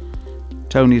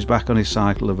 Tony is back on his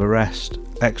cycle of arrest,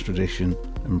 extradition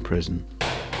and prison.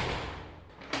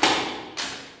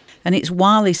 And it's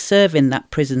while he's serving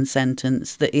that prison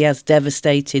sentence that he has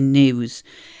devastating news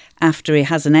after he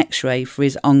has an x-ray for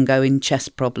his ongoing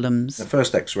chest problems. The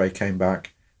first x-ray came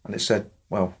back and it said,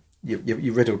 well,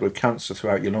 you're riddled with cancer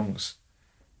throughout your lungs.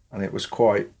 And it was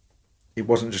it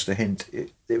wasn't just a hint,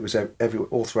 it was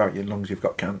all throughout your lungs you've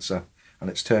got cancer and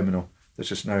it's terminal. There's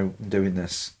just no doing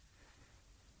this.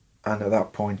 And at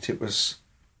that point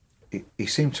he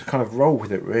seemed to kind of roll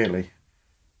with it really.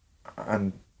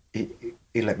 And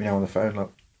he let me know on the phone, like,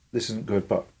 this isn't good,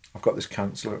 but I've got this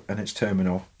cancer and it's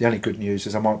terminal. The only good news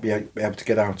is I might be able to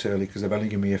get out early because they've only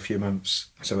given me a few months.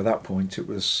 So at that point it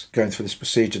was going through this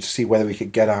procedure to see whether he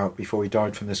could get out before he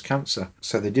died from this cancer.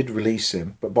 So they did release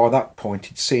him, but by that point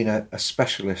he'd seen a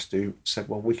specialist who said,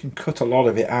 well, we can cut a lot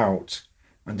of it out,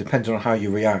 and depending on how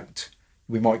you react,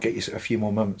 we might get you a few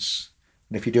more months.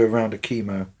 And if you do a round of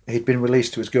chemo, he'd been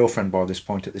released to his girlfriend by this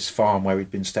point at this farm where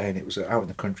he'd been staying. It was out in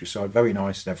the countryside, very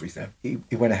nice and everything.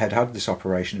 He went ahead, had this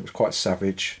operation. It was quite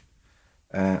savage,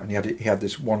 and he had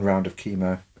this one round of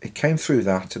chemo. He came through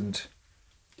that, and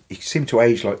he seemed to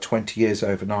age like 20 years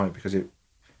overnight because it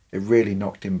really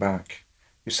knocked him back.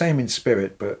 He was same in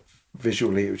spirit, but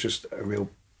visually it was just a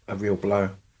real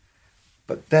blow.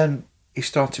 But then he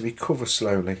started to recover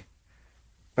slowly,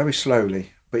 very slowly.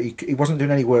 But he wasn't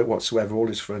doing any work whatsoever. All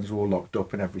his friends were all locked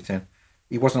up and everything.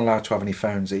 He wasn't allowed to have any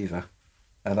phones either.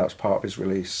 And that was part of his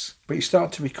release. But he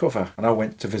started to recover. And I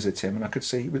went to visit him and I could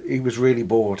see he was really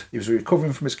bored. He was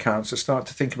recovering from his cancer, started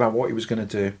to think about what he was going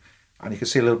to do. And you could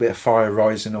see a little bit of fire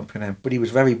rising up in him. But he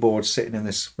was very bored sitting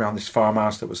around this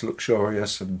farmhouse that was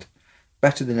luxurious and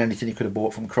better than anything he could have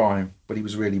bought from crime. But he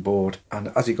was really bored.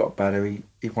 And as he got better,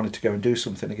 he wanted to go and do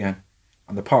something again.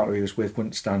 And the partner he was with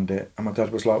wouldn't stand it. And my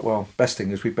dad was like, well, best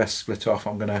thing is we best split off.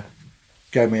 I'm going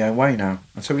go my own way now.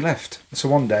 And so he left. And so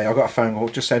one day I got a phone call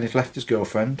just saying he'd left his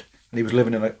girlfriend and he was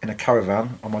living in a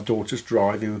caravan on my daughter's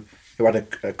drive who had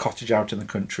a cottage out in the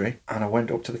country. And I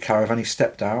went up to the caravan, he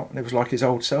stepped out and it was like his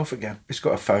old self again. He's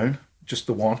got a phone, just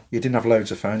the one. He didn't have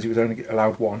loads of phones, he was only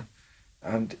allowed one.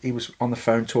 And he was on the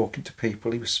phone talking to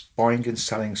people, he was buying and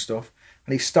selling stuff.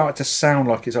 And he started to sound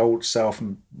like his old self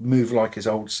and move like his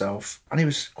old self. And he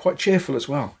was quite cheerful as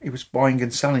well. He was buying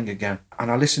and selling again.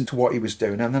 And I listened to what he was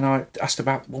doing. And then I asked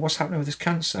about, well, what's happening with his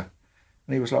cancer?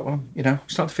 And he was like, well, I'm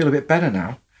starting to feel a bit better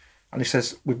now. And he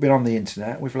says, we've been on the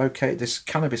internet. We've located this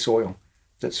cannabis oil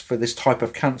that's for this type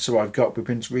of cancer I've got. We've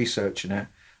been researching it.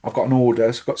 I've got an order.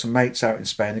 I've got some mates out in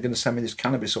Spain. They're going to send me this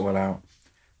cannabis oil out.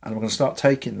 And I'm going to start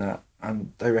taking that.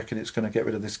 And they reckon it's going to get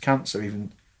rid of this cancer,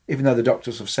 even though the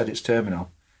doctors have said it's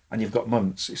terminal and you've got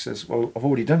months. He says, well, I've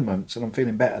already done months and I'm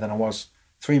feeling better than I was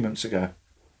 3 months ago.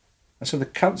 And so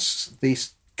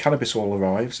these cannabis oil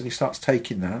arrives and he starts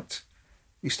taking that.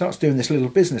 He starts doing this little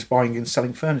business, buying and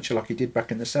selling furniture like he did back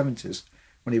in the 70s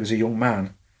when he was a young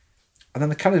man. And then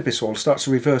the cannabis oil starts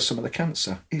to reverse some of the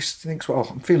cancer. He thinks, well,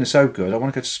 I'm feeling so good, I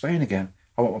want to go to Spain again.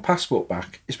 I want my passport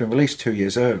back. It's been released 2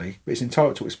 years early, but he's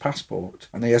entitled to his passport.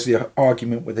 And he has the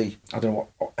argument with I don't know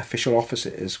what official office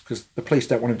it is, because the police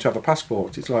don't want him to have a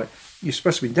passport. It's like, you're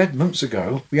supposed to be dead months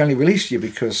ago. We only released you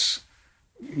because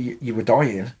you were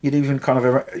dying. You'd even kind of,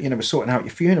 were sorting out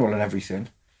your funeral and everything.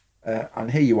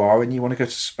 And here you are, and you want to go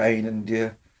to Spain,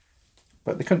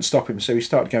 but they couldn't stop him, so he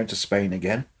started going to Spain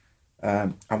again.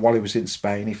 And while he was in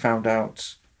Spain, he found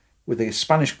out with the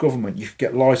Spanish government, you could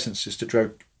get licenses to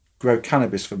grow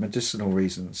cannabis for medicinal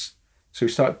reasons. So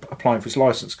he started applying for his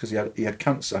license because he had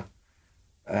cancer.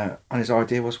 And his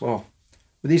idea was, well,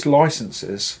 with these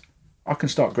licenses, I can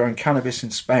start growing cannabis in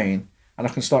Spain and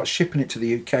I can start shipping it to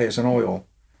the UK as an oil.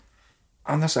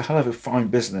 And that's a hell of a fine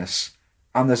business.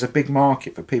 And there's a big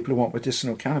market for people who want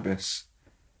medicinal cannabis.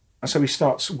 And so he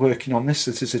starts working on this.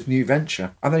 This is his new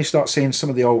venture. And then he starts seeing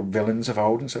some of the old villains of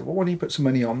old and said, well, why don't you put some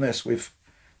money on this?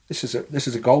 This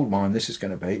is a gold mine, this is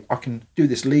going to be. I can do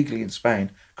this legally in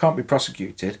Spain, can't be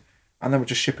prosecuted, and then we'll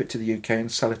just ship it to the UK and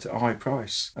sell it at a high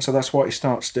price. And so that's what he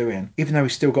starts doing, even though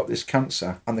he's still got this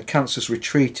cancer, and the cancer's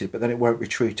retreated, but then it won't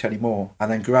retreat anymore.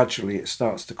 And then gradually it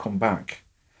starts to come back.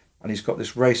 And he's got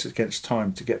this race against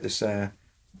time to get this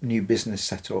new business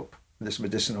set up, this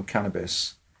medicinal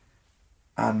cannabis.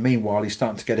 And meanwhile, he's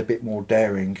starting to get a bit more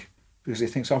daring, because he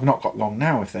thinks, I've not got long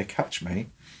now if they catch me.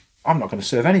 I'm not going to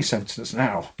serve any sentence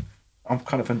now. I'm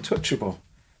kind of untouchable.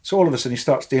 So all of a sudden he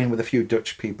starts dealing with a few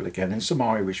Dutch people again and some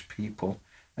Irish people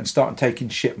and starting taking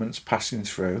shipments passing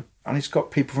through. And he's got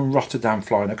people from Rotterdam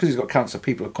flying because he's got cancer.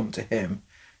 People have come to him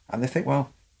and they think,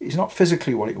 well, he's not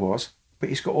physically what he was, but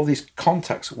he's got all these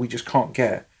contacts that we just can't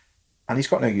get. And he's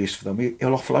got no use for them.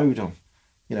 He'll offload them.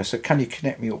 So can you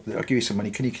connect me up? I'll give you some money.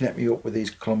 Can you connect me up with these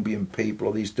Colombian people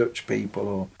or these Dutch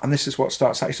people? And this is what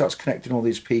starts. He starts connecting all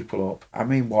these people up. And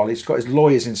meanwhile, he's got his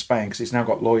lawyers in Spain because he's now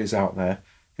got lawyers out there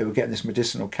who are getting this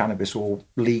medicinal cannabis all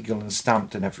legal and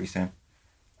stamped and everything.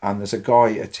 And there's a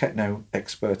guy, a techno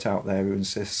expert out there who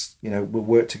insists, we'll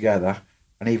work together.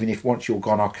 And even if once you're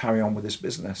gone, I'll carry on with this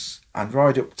business. And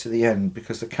right up to the end,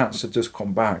 because the cancer does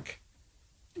come back,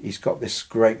 he's got this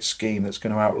great scheme that's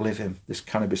going to outlive him, this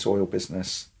cannabis oil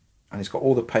business. And he's got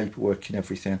all the paperwork and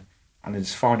everything. And in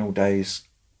his final days,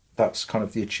 that's kind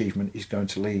of the achievement he's going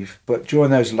to leave. But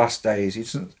during those last days, he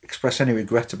doesn't express any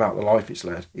regret about the life he's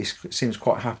led. He seems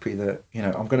quite happy that,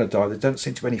 I'm going to die. There doesn't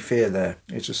seem to be any fear there.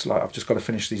 It's just like, I've just got to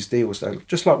finish these deals though.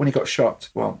 Just like when he got shot.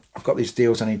 Well, I've got these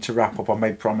deals I need to wrap up. I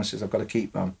made promises. I've got to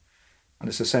keep them. And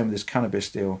it's the same with this cannabis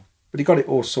deal. But he got it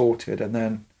all sorted, and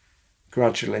then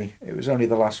gradually, it was only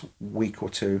the last week or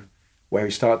two where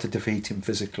he started to defeat him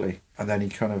physically, and then he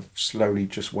kind of slowly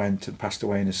just went and passed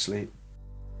away in his sleep.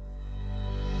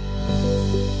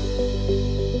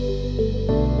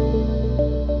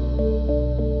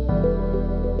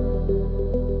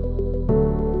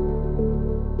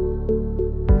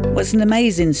 Well, it's an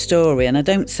amazing story, and I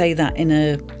don't say that in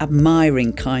a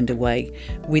admiring kind of way.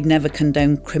 We'd never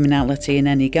condone criminality in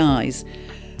any guise.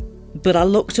 But I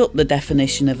looked up the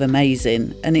definition of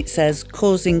amazing, and it says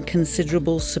causing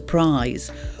considerable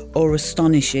surprise or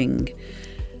astonishing.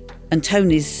 And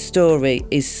Tony's story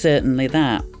is certainly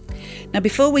that. Now,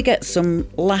 before we get some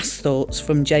last thoughts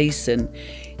from Jason,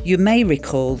 you may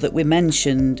recall that we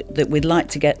mentioned that we'd like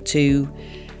to get to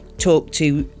talk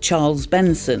to Charles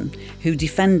Benson, who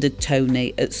defended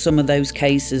Tony at some of those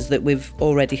cases that we've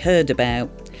already heard about.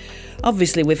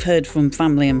 Obviously, we've heard from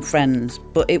family and friends,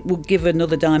 but it would give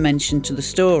another dimension to the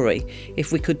story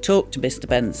if we could talk to Mr.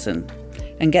 Benson.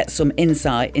 and get some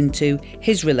insight into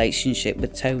his relationship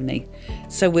with Tony.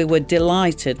 So we were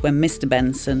delighted when Mr.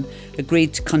 Benson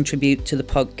agreed to contribute to the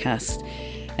podcast,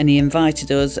 and he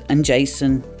invited us and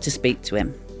Jason to speak to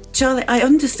him. Charlie, I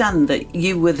understand that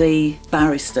you were the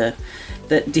barrister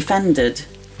that defended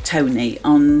Tony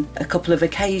on a couple of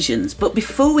occasions, but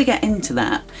before we get into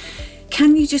that,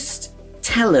 can you just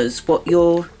tell us what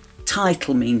your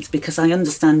title means? Because I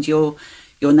understand you're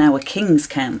now a King's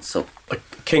Counsel. A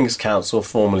King's Counsel,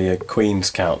 formerly a Queen's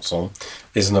Counsel,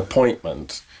 is an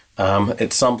appointment.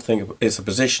 It's a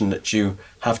position that you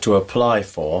have to apply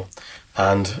for,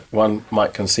 and one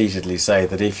might conceitedly say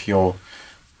that if you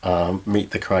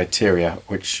meet the criteria,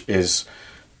 which is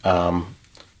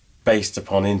based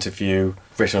upon interview,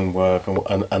 written work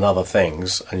and other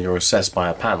things, and you're assessed by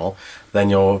a panel, then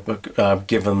you're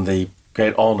given the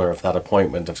great honour of that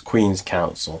appointment of Queen's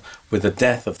Counsel. With the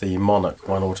death of the monarch,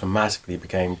 one automatically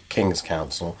became King's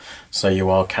Counsel, so you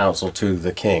are counsel to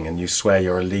the King and you swear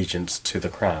your allegiance to the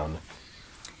Crown.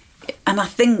 And I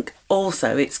think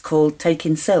also it's called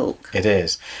taking silk. It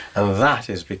is, and that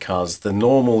is because the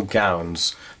normal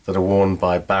gowns that are worn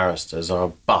by barristers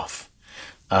are buff,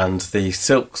 and the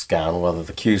silk's gown, whether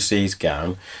the QC's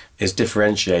gown, is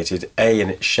differentiated in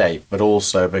its shape, but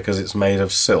also because it's made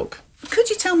of silk.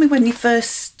 Could you tell me when you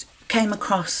first came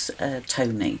across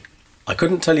Tony? I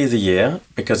couldn't tell you the year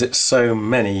because it's so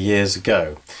many years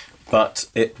ago, but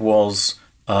it was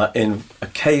in a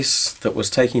case that was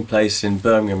taking place in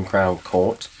Birmingham Crown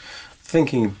Court.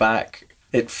 Thinking back,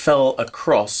 it fell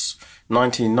across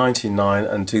 1999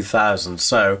 and 2000,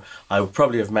 so I would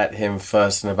probably have met him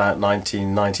first in about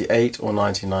 1998 or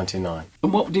 1999.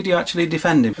 And what did you actually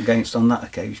defend him against on that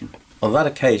occasion? On that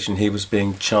occasion, he was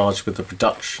being charged with the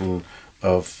production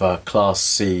of Class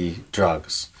C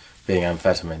drugs, being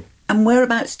amphetamine. And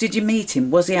whereabouts did you meet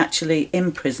him? Was he actually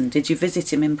in prison? Did you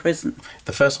visit him in prison?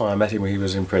 The first time I met him, he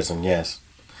was in prison, yes.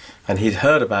 And he'd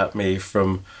heard about me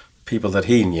from people that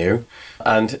he knew,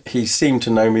 and he seemed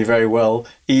to know me very well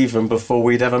even before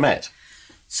we'd ever met.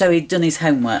 So he'd done his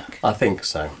homework? I think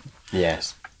so,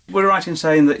 yes. We're right in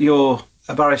saying that you're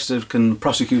a barrister who can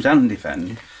prosecute and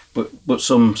defend, but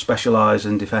some specialise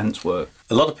in defence work.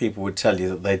 A lot of people would tell you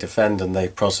that they defend and they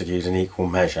prosecute in equal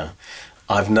measure.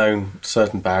 I've known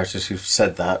certain barristers who've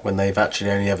said that when they've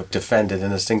actually only ever defended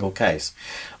in a single case.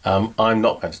 I'm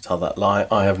not going to tell that lie.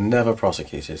 I have never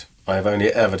prosecuted. I have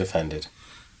only ever defended.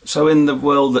 So in the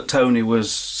world that Tony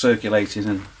was circulating,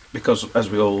 and because, as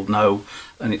we all know,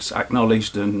 and it's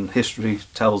acknowledged and history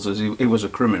tells us he was a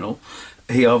criminal,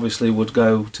 he obviously would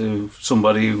go to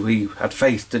somebody who he had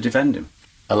faith to defend him.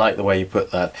 I like the way you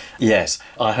put that. Yes,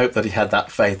 I hope that he had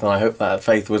that faith, and I hope that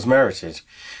faith was merited.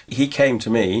 He came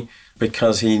to me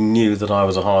because he knew that I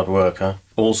was a hard worker.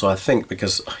 Also, I think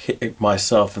because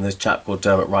myself and this chap called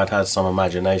Dermot Wright had some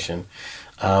imagination,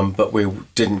 but we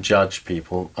didn't judge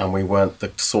people, and we weren't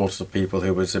the sort of people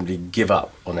who would simply give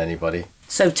up on anybody.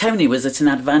 So Tony was at an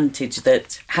advantage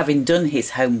that, having done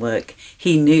his homework,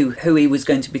 he knew who he was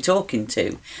going to be talking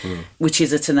to, which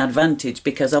is at an advantage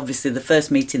because obviously the first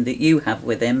meeting that you have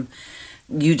with him,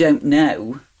 you don't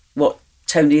know what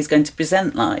Tony is going to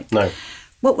present like. No.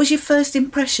 What was your first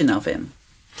impression of him?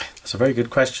 That's a very good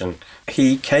question.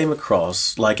 He came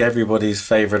across like everybody's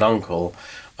favourite uncle,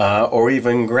 or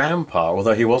even grandpa,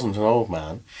 although he wasn't an old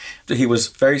man. He was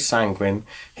very sanguine,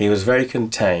 he was very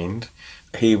contained,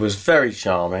 he was very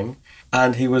charming,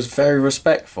 and he was very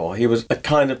respectful. He was a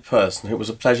kind of person who was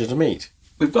a pleasure to meet.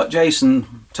 We've got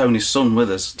Jason, Tony's son,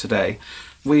 with us today.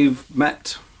 We've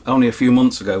met only a few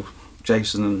months ago,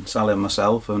 Jason and Sally and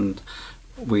myself, and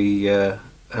we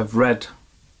have read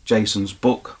Jason's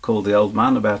book called The Old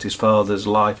Man, about his father's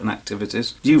life and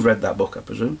activities. You've read that book, I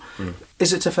presume.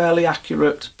 Is it a fairly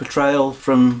accurate portrayal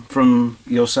from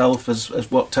yourself as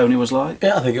what Tony was like?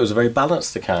 Yeah, I think it was a very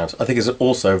balanced account. I think it's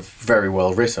also very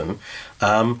well written.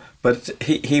 But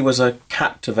he was a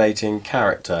captivating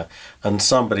character and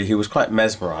somebody who was quite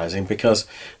mesmerising because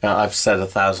I've said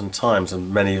 1,000 times,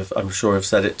 and many I'm sure have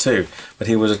said it too, but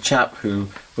he was a chap who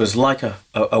was like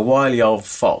a wily old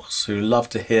fox who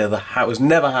loved to hear was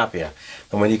never happier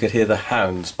than when he could hear the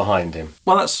hounds behind him.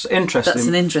 Well, that's interesting. That's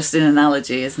an interesting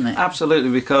analogy, isn't it? Absolutely,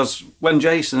 because when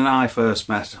Jason and I first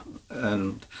met,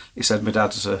 and he said my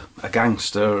dad's a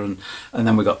gangster, and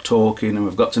then we got talking, and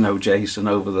we've got to know Jason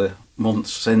over the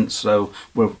months since, so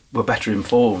we're better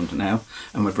informed now,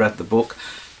 and we've read the book.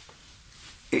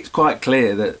 It's quite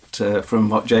clear that from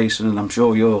what Jason, and I'm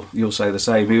sure you'll say the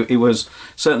same, he was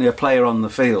certainly a player on the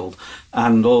field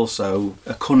and also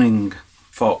a cunning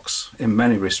fox in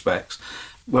many respects.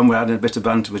 When we had a bit of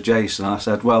banter with Jason, I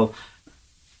said, well,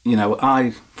 you know,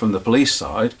 I, from the police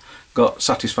side, got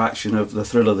satisfaction of the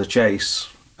thrill of the chase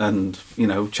and,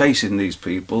 chasing these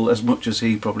people as much as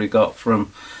he probably got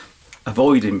from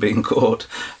avoiding being caught.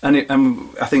 And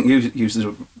I think you used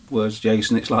the words,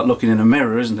 Jason, it's like looking in a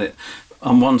mirror, isn't it?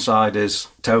 On one side is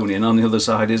Tony and on the other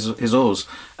side is us.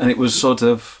 And it was sort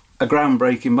of a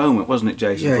groundbreaking moment, wasn't it,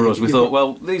 Jason, for us? We thought,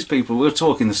 well, these people were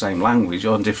talking the same language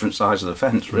on different sides of the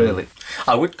fence, really.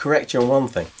 I would correct you on one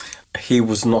thing. He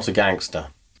was not a gangster.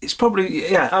 It's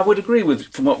probably, I would agree with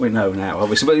from what we know now,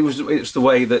 obviously, but it's the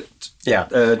way that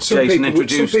Jason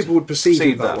introduced. Some people would perceive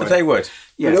it that way. They would.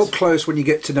 Yes. But up close, when you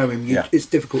get to know him, it's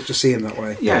difficult to see him that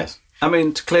way. Yes. I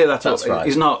mean, to clear that That's up, right.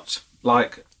 he's not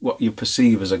like what you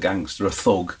perceive as a gangster, a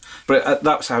thug. But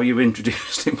that's how you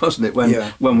introduced him, wasn't it,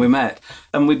 when we met?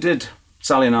 And we did,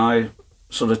 Sally and I,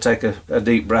 sort of take a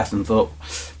deep breath and thought,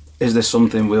 is this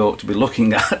something we ought to be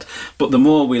looking at? But the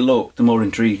more we looked, the more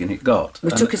intriguing it got. We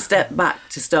took a step back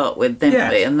to start with, didn't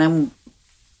we? And then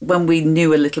when we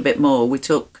knew a little bit more, we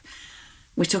took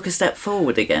a step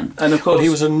forward again. And of course, he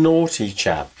was a naughty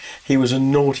chap. He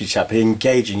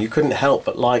engaging. You couldn't help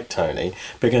but like Tony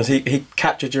because he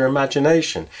captured your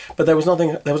imagination. But there was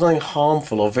nothing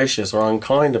harmful or vicious or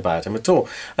unkind about him at all.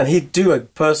 And he'd do a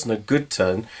person a good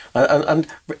turn, and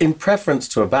in preference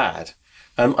to a bad.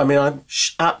 I'm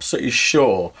absolutely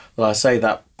sure that I say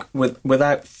that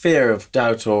without fear of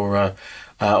doubt or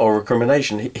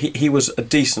recrimination. He was a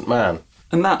decent man.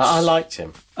 And I liked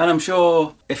him. And I'm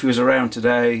sure if he was around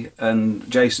today, and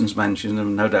Jason's mentioned,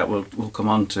 and no doubt we'll come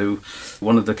on to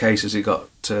one of the cases he got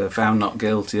found not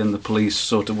guilty and the police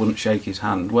sort of wouldn't shake his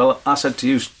hand. Well, I said to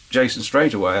you, Jason,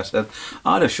 straight away,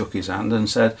 I'd have shook his hand and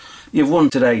said, you've won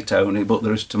today, Tony, but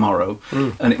there is tomorrow,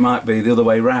 and it might be the other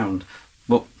way round.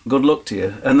 But good luck to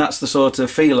you. And that's the sort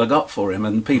of feel I got for him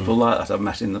and people like that I've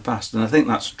met in the past. And I think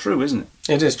that's true, isn't it?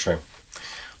 It is true.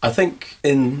 I think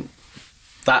in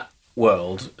that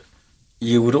world,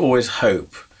 you would always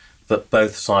hope that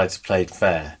both sides played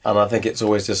fair. And I think it's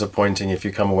always disappointing if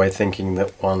you come away thinking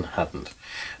that one hadn't.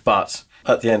 But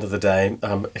at the end of the day,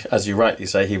 as you rightly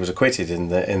say, he was acquitted in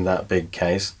that big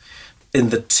case, in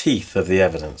the teeth of the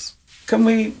evidence. Can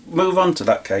we move on to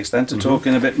that case then, to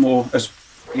talking a bit more as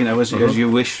you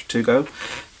wish to go?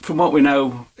 From what we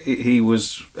know, he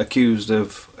was accused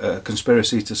of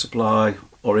conspiracy to supply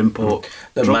or import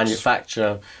the drugs.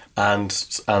 Manufacture and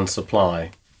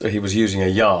supply. He was using a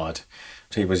yard.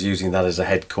 He was using that as a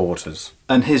headquarters.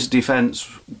 And his defence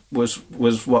was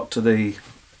what to the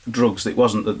drugs? It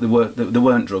wasn't that there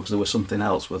weren't drugs. There was something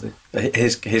else, was it?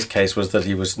 His case was that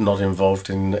he was not involved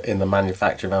in the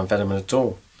manufacture of amphetamine at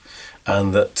all,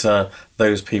 and that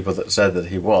those people that said that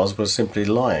he was simply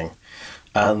lying,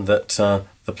 and that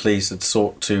the police had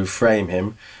sought to frame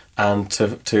him and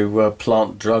to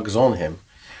plant drugs on him.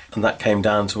 And that came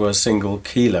down to a single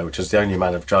kilo, which was the only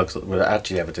amount of drugs that were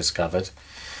actually ever discovered.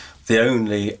 The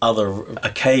only other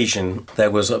occasion,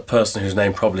 there was a person whose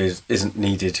name probably isn't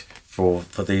needed for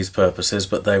these purposes,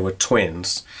 but they were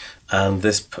twins. And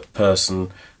this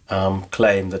person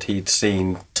claimed that he'd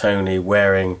seen Tony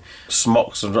wearing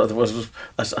smocks. And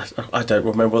I don't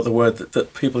remember what the word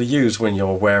that people use when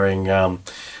you're wearing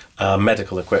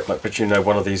medical equipment, but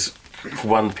one of these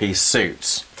one-piece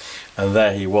suits. And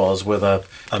there he was with a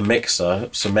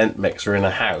cement mixer in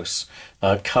a house,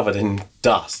 covered in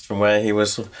dust from where he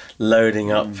was loading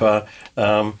up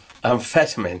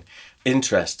amphetamine.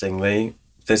 Interestingly,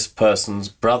 this person's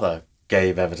brother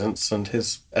gave evidence, and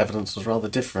his evidence was rather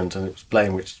different, and it was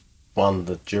plain which one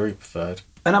the jury preferred.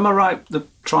 And am I right, the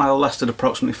trial lasted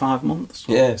approximately 5 months?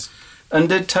 Yes. And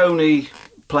did Tony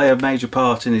play a major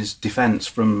part in his defence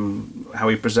from how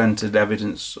he presented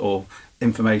evidence or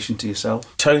information to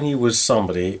yourself? Tony was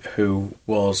somebody who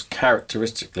was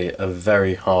characteristically a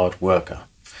very hard worker.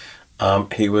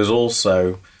 He was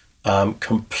also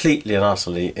completely and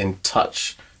utterly in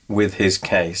touch with his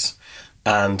case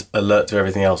and alert to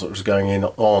everything else that was going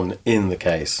on in the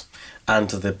case and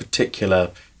to the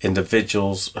particular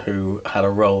individuals who had a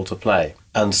role to play.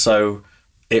 And so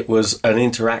it was an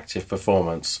interactive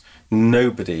performance.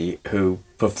 Nobody who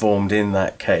performed in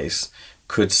that case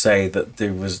could say that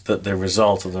the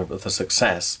result of the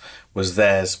success was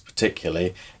theirs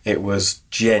particularly. It was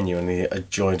genuinely a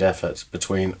joint effort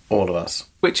between all of us.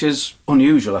 Which is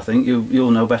unusual, I think.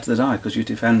 You'll know better than I, because you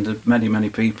defended many, many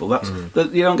people.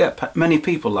 You don't get many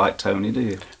people like Tony, do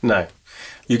you? No.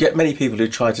 You get many people who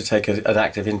try to take an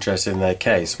active interest in their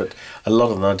case, but a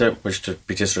lot of them, I don't wish to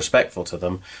be disrespectful to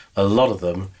them, a lot of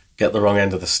them get the wrong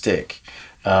end of the stick.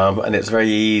 And it's very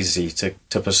easy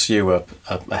to pursue a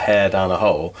hare down a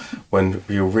hole when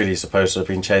you're really supposed to have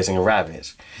been chasing a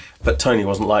rabbit. But Tony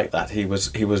wasn't like that. He was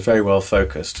very well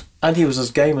focused, and he was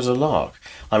as game as a lark.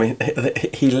 I mean,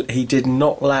 he did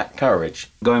not lack courage.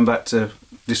 Going back to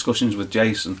discussions with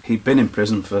Jason, he'd been in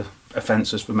prison for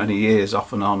offences for many years,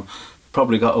 off and on,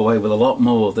 probably got away with a lot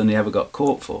more than he ever got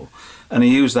caught for. And he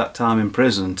used that time in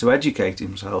prison to educate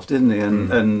himself, didn't he?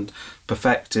 And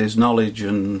perfect his knowledge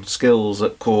and skills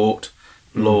at court,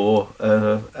 law,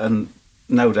 and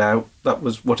no doubt that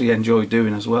was what he enjoyed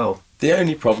doing as well. The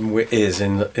only problem is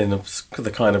in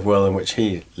the kind of world in which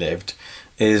he lived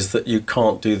is that you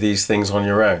can't do these things on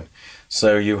your own.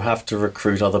 So you have to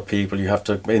recruit other people, you have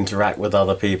to interact with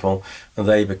other people, and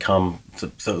they become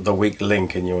the weak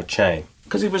link in your chain.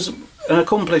 Because he was an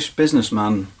accomplished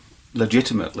businessman,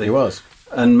 legitimately. He was.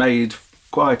 And made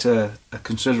quite a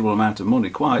considerable amount of money,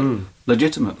 quite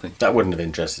legitimately. That wouldn't have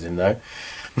interested him, though.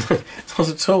 Not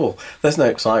at all. There's no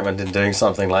excitement in doing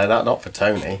something like that, not for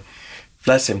Tony.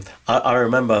 Bless him. I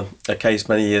remember a case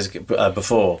many years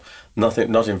before, not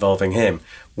involving him,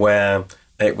 where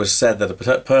it was said that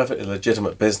a perfectly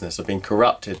legitimate business had been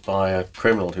corrupted by a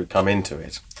criminal who'd come into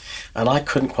it. And I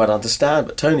couldn't quite understand,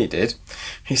 but Tony did.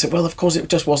 He said, well, of course, it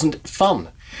just wasn't fun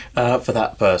for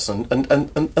that person.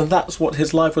 And that's what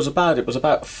his life was about. It was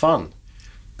about fun.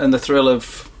 And the thrill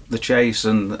of the chase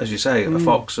and, as you say, a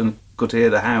fox and could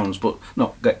hear the hounds but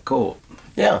not get caught.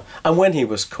 Yeah, and when he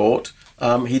was caught,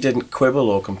 he didn't quibble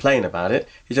or complain about it.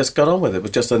 He just got on with it. It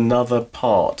was just another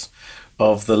part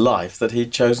of the life that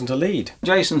he'd chosen to lead.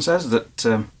 Jason says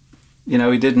that,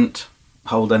 he didn't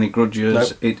hold any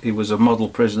grudges. Nope. He was a model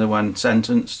prisoner when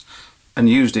sentenced and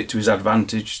used it to his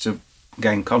advantage to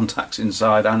gain contacts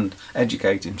inside and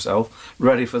educate himself,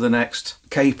 ready for the next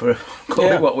caper, call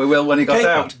it what we will, when he got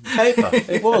out. Caper.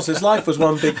 It was. His life was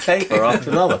one big caper after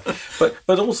another.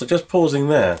 But also, just pausing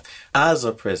there, as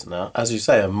a prisoner, as you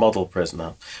say, a model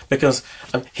prisoner, because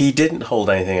he didn't hold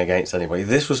anything against anybody.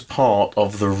 This was part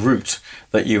of the route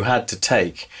that you had to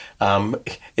take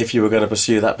if you were going to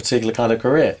pursue that particular kind of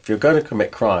career. If you're going to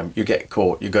commit crime, you get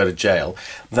caught, you go to jail,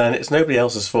 then it's nobody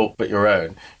else's fault but your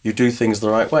own. You do things the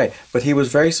right way. But he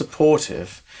was very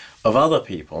supportive of other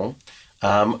people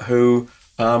who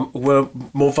were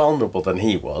more vulnerable than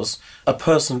he was, a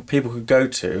person people could go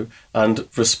to and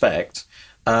respect,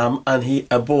 and he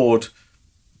abhorred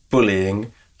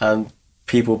bullying and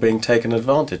people being taken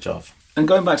advantage of. And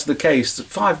going back to the case,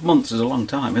 5 months is a long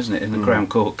time, isn't it, in the Crown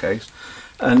Court case?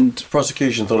 And the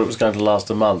prosecution thought it was going to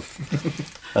last a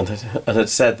month, and had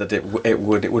said that it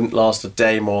wouldn't last a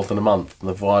day more than a month, and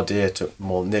the voir dire took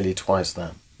nearly twice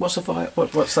that. What's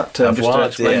that term? A voir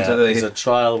dire is a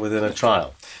trial within a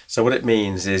trial. So what it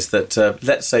means is that,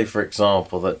 let's say, for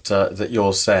example, that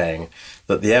you're saying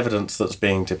that the evidence that's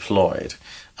being deployed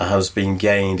has been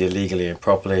gained illegally,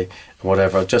 improperly,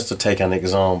 whatever, just to take an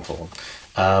example,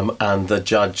 and the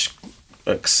judge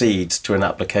accedes to an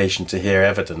application to hear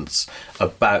evidence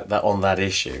about that on that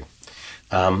issue,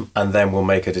 and then we'll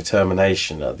make a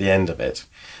determination at the end of it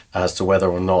as to whether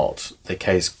or not the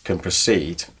case can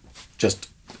proceed, just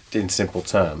in simple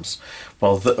terms.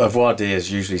 Well, a voir dire is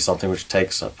usually something which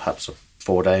takes perhaps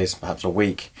 4 days, perhaps a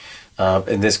week.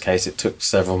 In this case, it took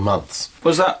several months.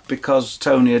 Was that because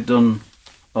Tony had done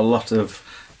a lot of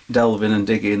delving and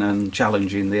digging and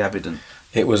challenging the evidence?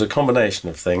 It was a combination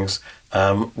of things.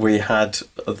 We had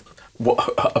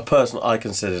a person I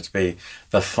consider to be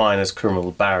the finest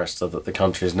criminal barrister that the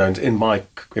country has known in my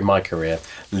career,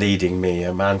 leading me,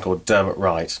 a man called Dermot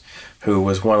Wright, who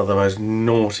was one of the most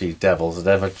naughty devils that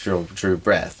ever drew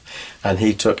breath. And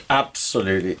he took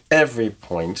absolutely every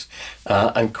point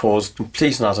and caused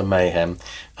complete and utter mayhem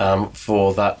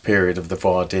for that period of the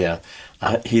voir dire.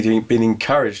 He'd been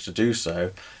encouraged to do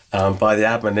so by the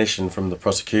admonition from the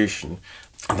prosecution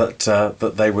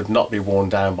that they would not be worn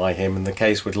down by him and the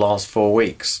case would last 4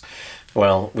 weeks.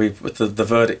 Well, the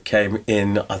verdict came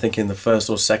in, I think, in the first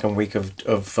or second week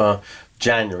of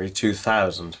January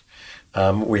 2000.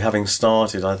 We having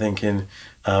started, I think, in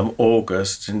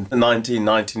August in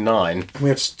 1999. We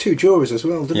had 2 juries as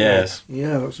well, didn't we? Yes.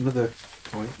 Yeah, that was another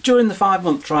point. During the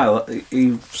 5-month trial,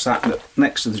 he sat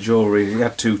next to the jury. He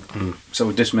had 2, so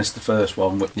we dismissed the first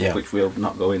one, which we'll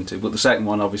not go into. But the second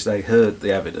one, obviously, they heard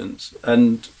the evidence.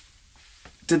 And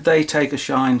did they take a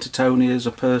shine to Tony as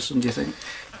a person, do you think?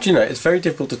 Do you know, it's very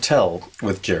difficult to tell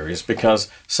with juries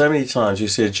because so many times you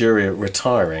see a jury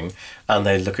retiring and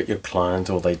they look at your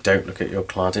client or they don't look at your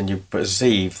client and you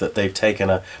perceive that they've taken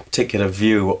a particular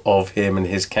view of him and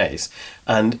his case.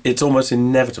 And it's almost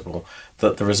inevitable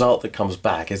that the result that comes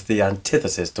back is the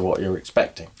antithesis to what you're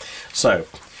expecting. So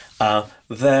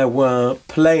there were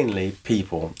plainly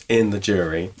people in the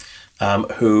jury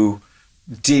who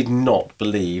did not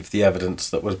believe the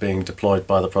evidence that was being deployed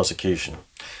by the prosecution.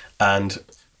 and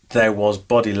there was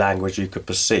body language you could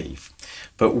perceive.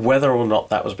 But whether or not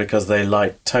that was because they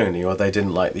liked Tony or they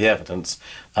didn't like the evidence,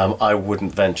 I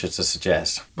wouldn't venture to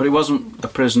suggest. But it wasn't a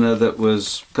prisoner that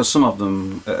was... Because some of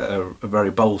them are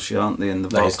very bolshy, aren't they, in the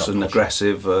box, and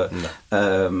aggressive,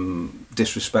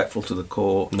 disrespectful to the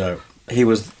court. No. He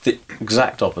was the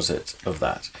exact opposite of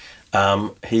that.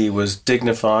 He was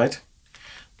dignified.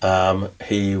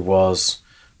 He was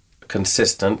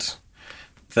consistent.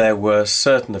 There were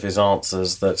certain of his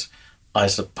answers that I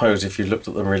suppose if you looked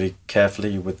at them really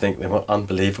carefully, you would think they were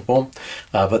unbelievable,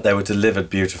 but they were delivered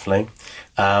beautifully.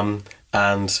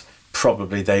 And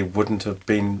probably they wouldn't have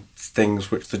been things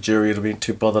which the jury would have been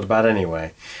too bothered about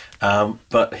anyway.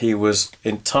 But he was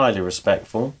entirely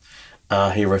respectful.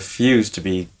 He refused to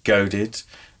be goaded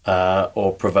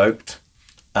or provoked.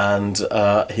 And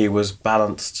he was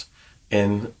balanced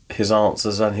in his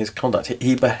answers and his conduct.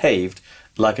 He behaved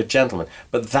like a gentleman.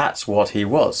 But that's what he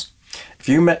was. If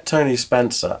you met Tony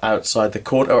Spencer outside the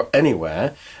court or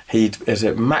anywhere, he is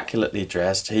immaculately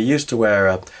dressed. He used to wear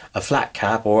a flat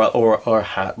cap or a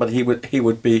hat, but he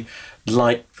would be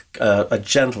like a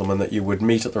gentleman that you would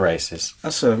meet at the races.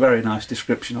 That's a very nice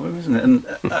description of him, isn't it? And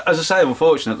as I say,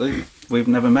 unfortunately, we've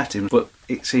never met him, but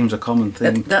it seems a common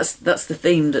thing. That's the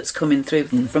theme that's coming through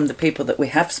from the people that we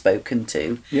have spoken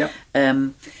to. Yeah.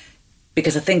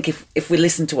 Because I think if we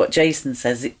listen to what Jason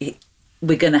says,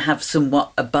 we're going to have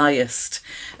somewhat a biased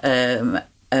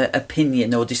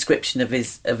opinion or description of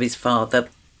his father.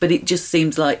 But it just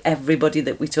seems like everybody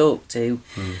that we talk to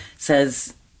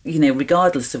says,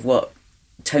 regardless of what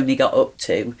Tony got up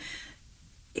to,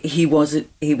 he was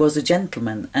a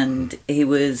gentleman, and he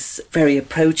was very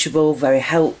approachable, very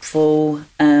helpful,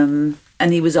 and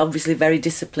he was obviously very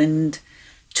disciplined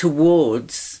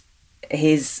towards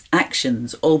his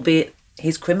actions, albeit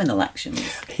his criminal actions.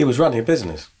 He was running a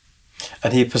business,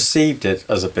 and he perceived it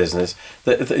as a business.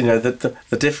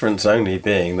 The difference only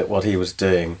being that what he was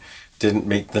doing didn't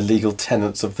meet the legal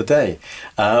tenets of the day.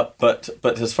 But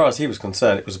as far as he was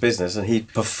concerned, it was a business, and he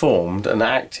performed and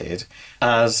acted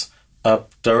as a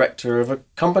director of a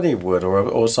company would,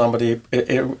 or somebody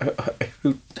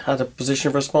who had a position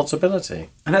of responsibility.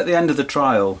 And at the end of the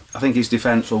trial, I think his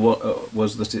defence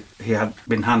was that he had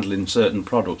been handling certain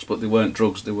products, but they weren't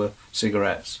drugs, they were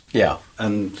cigarettes. Yeah.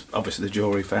 And obviously the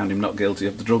jury found him not guilty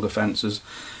of the drug offences.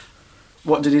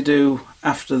 What did he do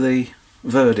after the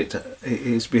verdict?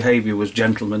 His behaviour was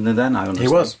gentlemanly then, I understand.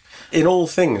 He was. In all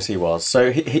things he was.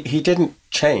 So he didn't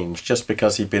change just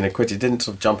because he'd been acquitted. He didn't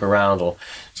sort of jump around or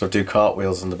sort of do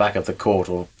cartwheels in the back of the court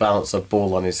or balance a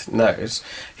ball on his nose.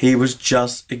 He was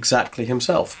just exactly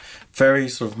himself. Very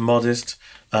sort of modest,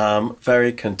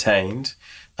 very contained.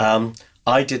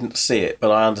 I didn't see it,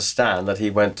 but I understand that he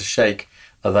went to shake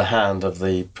the hand of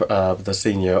the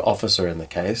senior officer in the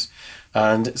case,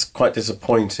 and it's quite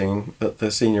disappointing that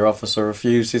the senior officer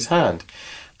refused his hand.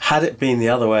 Had it been the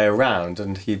other way around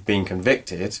and he'd been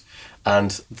convicted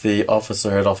and the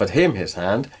officer had offered him his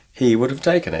hand, he would have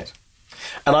taken it.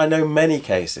 And I know many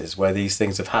cases where these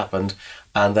things have happened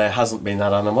and there hasn't been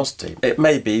that animosity. It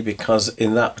may be because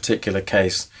in that particular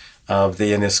case,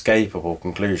 the inescapable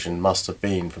conclusion must have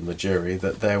been from the jury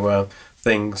that there were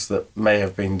things that may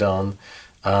have been done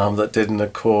that didn't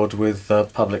accord with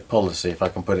public policy, if I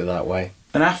can put it that way.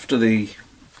 And after the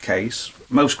case,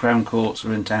 most Crown Courts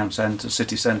are in town centres,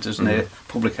 city centres, near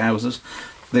public houses.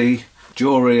 The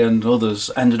jury and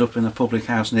others ended up in a public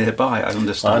house nearby, I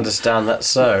understand. I understand that's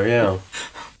so, yeah.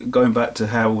 Going back to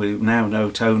how we now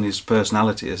know Tony's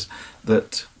personality is,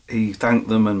 that he thanked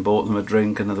them and bought them a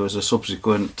drink, and there was a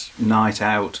subsequent night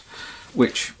out,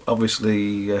 which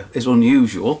obviously is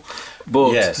unusual.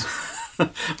 But yes.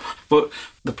 But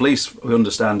the police, we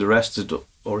understand, arrested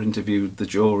or interviewed the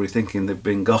jury thinking they'd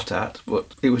been got at,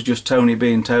 but it was just Tony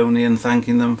being Tony and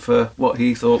thanking them for what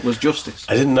he thought was justice.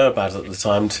 I didn't know about it at the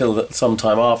time until some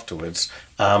time afterwards,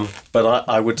 but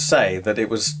I would say that it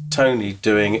was Tony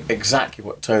doing exactly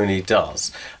what Tony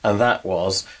does, and that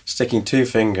was sticking two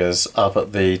fingers up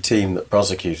at the team that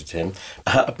prosecuted him,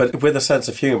 but with a sense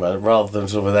of humour rather than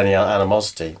sort of with any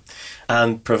animosity,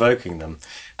 and provoking them.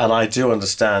 And I do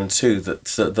understand too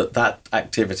that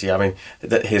activity, I mean,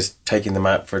 that his taking them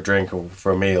out for a drink or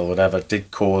for a meal or whatever,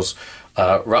 did cause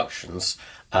ructions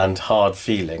and hard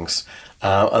feelings.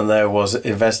 And there was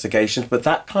investigations, but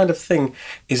that kind of thing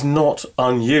is not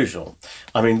unusual.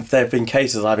 I mean, there have been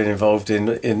cases I've been involved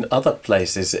in other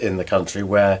places in the country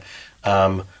where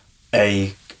an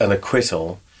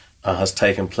acquittal has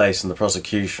taken place in the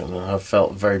prosecution, and have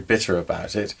felt very bitter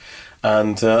about it,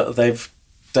 and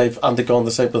they've undergone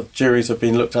the same, but juries have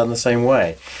been looked at in the same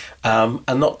way. And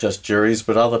not just juries,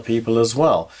 but other people as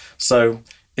well. So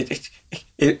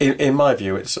in my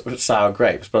view, it's sour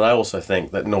grapes. But I also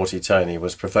think that Naughty Tony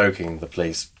was provoking the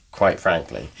police, quite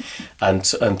frankly, and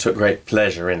took great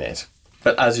pleasure in it.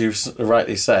 But as you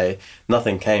rightly say,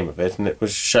 nothing came of it, and it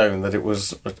was shown that it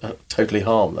was totally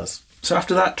harmless. So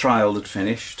after that trial had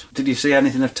finished, did you see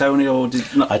anything of Tony, or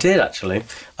did not? I did, actually.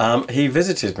 He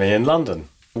visited me in London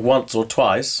once or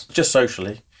twice, just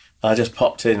socially. I just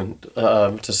popped in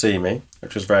to see me,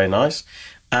 which was very nice.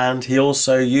 And he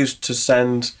also used to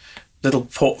send little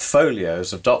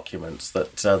portfolios of documents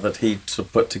that he'd sort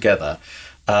of put together,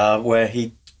 where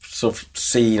he sort of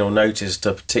seen or noticed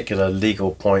a particular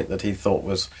legal point that he thought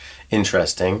was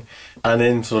interesting, and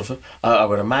in sort of I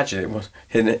would imagine it was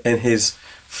in his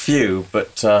few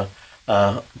but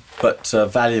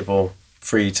valuable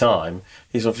free time,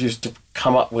 he sort of used to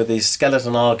come up with these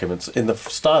skeleton arguments in the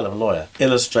style of a lawyer,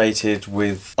 illustrated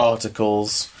with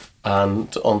articles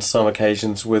and on some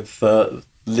occasions with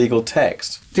legal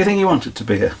text. Do you think he wanted to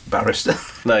be a barrister?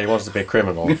 No, he wanted to be a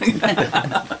criminal.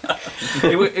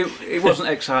 It wasn't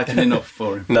exciting enough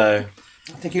for him. No.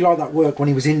 I think he liked that work when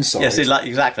he was inside. Yes,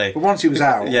 exactly. But once he was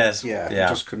out, yes, he yeah.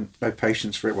 just couldn't, no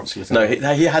patience for it once he was No, out.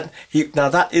 now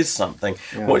that is something.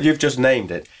 Yeah. What you've just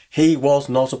named it. He was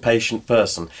not a patient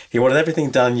person. He wanted everything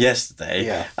done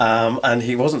yesterday, and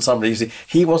he wasn't somebody.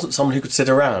 He wasn't someone who could sit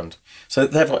around. So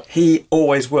therefore, he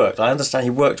always worked. I understand he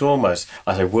worked almost.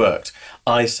 I say worked.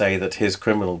 I say that his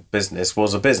criminal business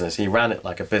was a business. He ran it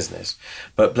like a business.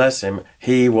 But bless him,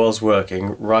 he was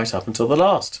working right up until the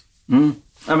last. Mm.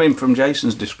 I mean, from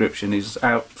Jason's description, he's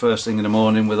out first thing in the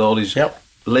morning with all his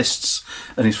lists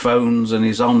and his phones, and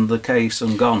he's on the case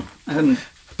and gone.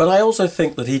 But I also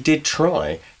think that he did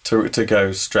try to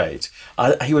go straight.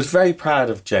 He was very proud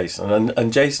of Jason,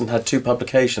 and Jason had 2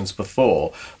 publications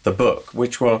before the book,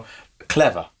 which were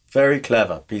clever, very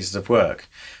clever pieces of work.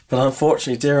 But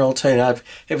unfortunately, dear old Tony,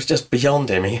 it was just beyond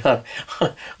him.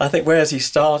 I think whereas he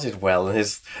started well, and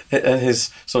his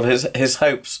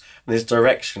hopes and his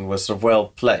direction was sort of well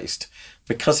placed,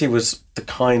 because he was the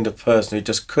kind of person who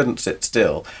just couldn't sit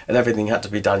still and everything had to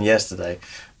be done yesterday.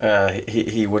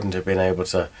 He wouldn't have been able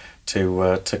to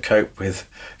cope with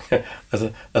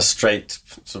a straight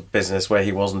sort of business where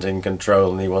he wasn't in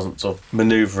control and he wasn't sort of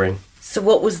manoeuvring. So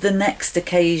what was the next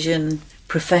occasion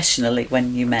professionally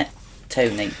when you met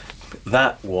Tony?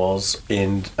 That was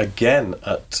again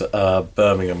at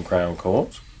Birmingham Crown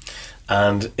Court,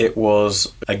 and it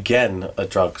was again a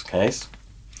drugs case,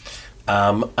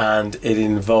 and it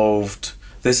involved,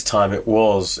 this time it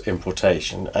was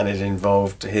importation, and it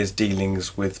involved his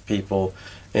dealings with people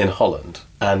in Holland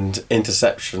and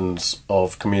interceptions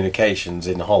of communications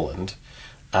in Holland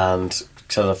and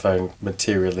telephone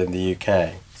material in the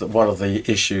UK. One of the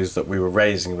issues that we were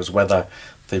raising was whether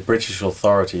the British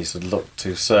authorities had looked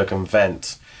to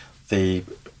circumvent the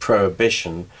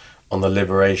prohibition on the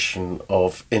liberation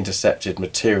of intercepted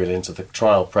material into the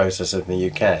trial process in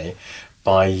the UK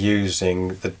by using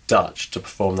the Dutch to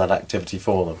perform that activity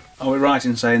for them. Are we right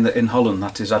in saying that in Holland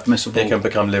that is admissible? It can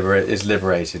become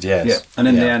liberated, yes. Yeah, and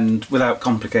in the end, without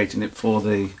complicating it for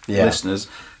the listeners,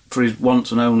 for his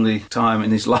once and only time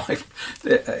in his life,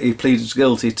 he pleaded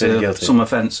guilty to some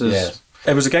offences. Yes.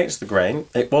 It was against the grain.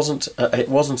 It wasn't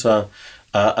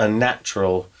a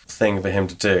natural thing for him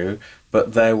to do,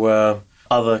 but there were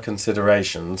other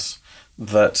considerations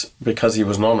that, because he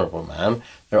was an honourable man,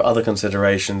 there were other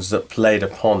considerations that played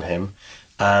upon him,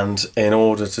 and in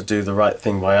order to do the right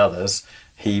thing by others,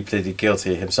 he pleaded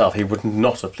guilty himself. He would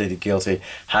not have pleaded guilty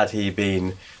had he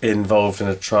been involved in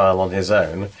a trial on his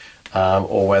own,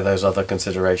 or where those other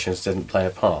considerations didn't play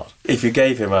a part. If you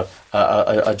gave him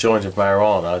a joint of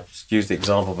marijuana, I used the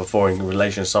example before in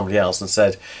relation to somebody else, and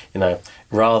said,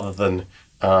 rather than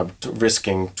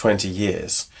risking 20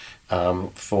 years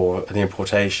for an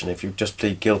importation, if you just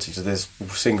plead guilty to this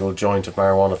single joint of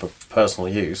marijuana for personal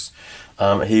use,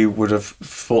 he would have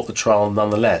fought the trial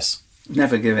nonetheless.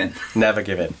 Never give in. Never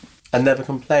give in. And never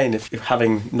complain if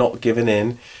having not given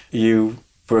in, you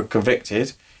were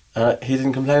convicted. He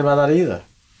didn't complain about that either.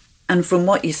 And from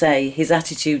what you say, his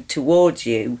attitude towards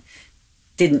you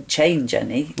didn't change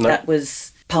any. No. That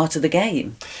was part of the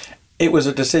game. It was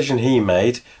a decision he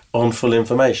made on full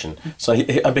information. So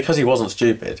and because he wasn't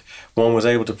stupid, one was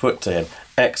able to put to him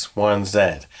X, Y and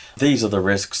Z. These are the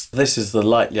risks. This is the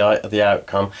the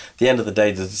outcome. At the end of the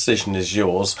day, the decision is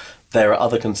yours. There are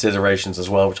other considerations as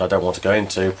well, which I don't want to go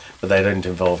into, but they don't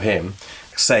involve him.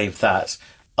 Save that,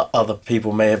 other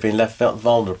people may have been left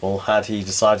vulnerable had he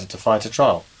decided to fight a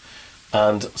trial.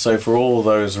 And so for all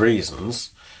those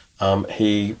reasons,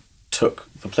 he took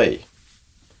the plea.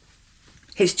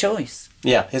 His choice.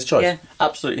 Yeah, his choice. Yeah.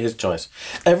 Absolutely his choice.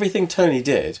 Everything Tony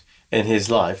did in his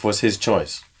life was his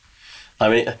choice.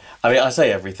 I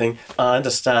say everything. I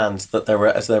understand that there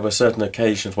were certain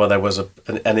occasions where there was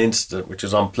an incident which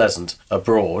was unpleasant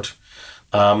abroad,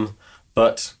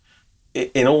 but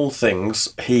in all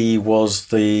things he was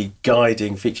the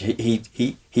guiding feature.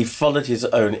 He followed his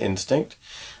own instinct.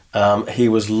 He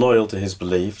was loyal to his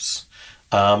beliefs,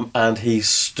 and he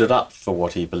stood up for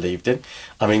what he believed in.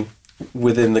 I mean,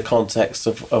 within the context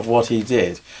of what he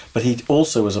did, but he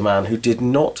also was a man who did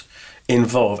not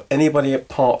involve anybody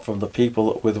apart from the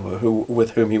people with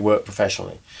whom he worked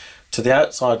professionally. To the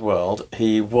outside world,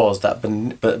 he was that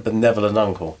benevolent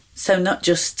uncle. So not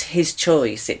just his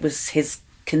choice, it was his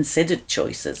considered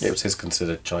choices. It was his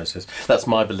considered choices. That's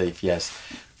my belief, yes.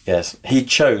 Yes, he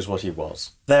chose what he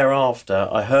was. Thereafter,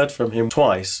 I heard from him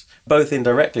twice, both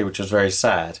indirectly, which was very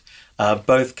sad.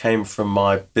 Both came from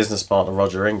my business partner,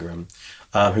 Roger Ingram,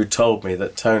 who told me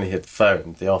that Tony had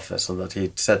phoned the office and that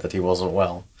he'd said that he wasn't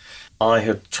well. I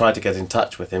had tried to get in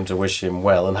touch with him to wish him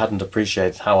well and hadn't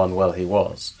appreciated how unwell he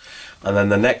was. And then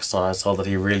the next time I was told that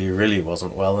he really, really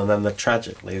wasn't well, and then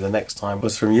tragically the next time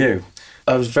was from you.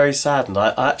 I was very saddened.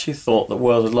 I actually thought the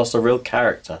world had lost a real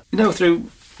character. You know,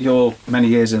 through your many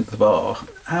years at the bar,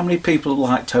 how many people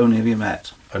like Tony have you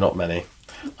met? Oh, not many.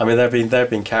 I mean, there have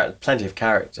been plenty of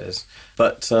characters,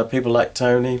 but people like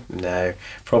Tony, no,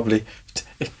 probably.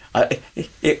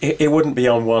 It wouldn't be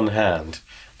on one hand.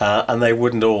 And they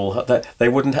wouldn't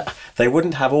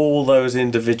have all those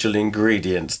individual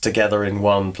ingredients together in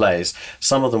one place.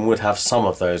 Some of them would have some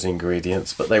of those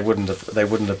ingredients, but they wouldn't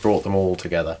have brought them all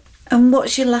together. And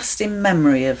what's your lasting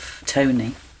memory of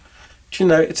Tony? Do you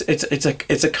know,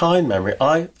 it's a kind memory.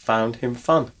 I found him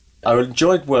fun. I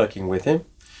enjoyed working with him.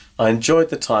 I enjoyed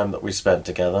the time that we spent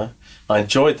together. I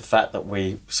enjoyed the fact that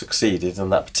we succeeded,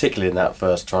 and that particularly in that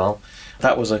first trial.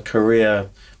 That was a career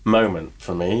moment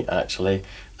for me, actually.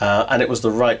 And it was the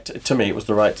right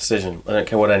decision. I don't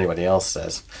care what anybody else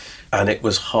says. And it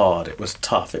was hard, it was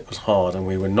tough, it was hard, and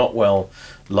we were not well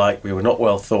liked, we were not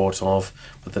well thought of,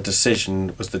 but the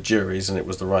decision was the jury's and it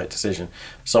was the right decision.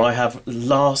 So I have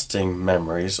lasting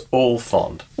memories, all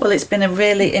fond. Well, it's been a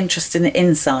really interesting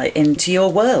insight into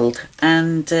your world,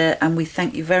 and we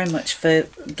thank you very much for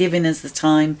giving us the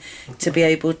time to be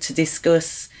able to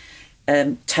discuss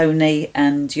Tony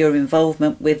and your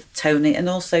involvement with Tony, and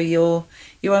also your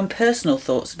own personal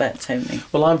thoughts about Tony.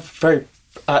 Well, I'm very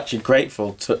actually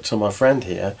grateful to my friend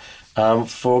here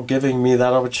for giving me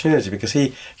that opportunity, because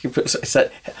he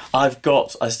said I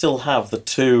still have the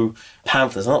two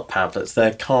pamphlets, not pamphlets,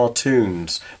 they're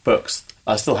cartoons, books.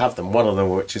 I still have them, one of them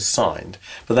which is signed,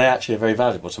 but they actually are very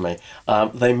valuable to me.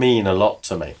 They mean a lot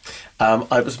to me.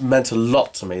 It was meant a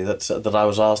lot to me that I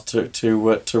was asked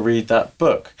to read that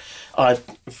book. I'm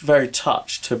very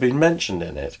touched to have been mentioned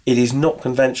in it. It is not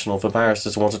conventional for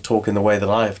barristers to want to talk in the way that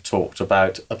I have talked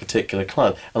about a particular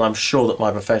client, and I'm sure that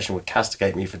my profession would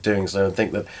castigate me for doing so and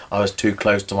think that I was too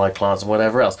close to my clients and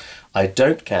whatever else. I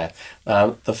don't care.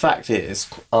 The fact is,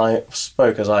 I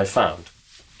spoke as I found,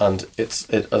 and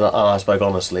I spoke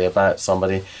honestly about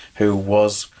somebody who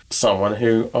was someone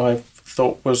who I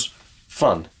thought was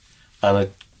fun and a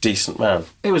decent man.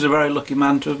 He was a very lucky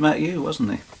man to have met you,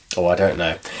 wasn't he? Oh, I don't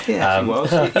know. Yeah, he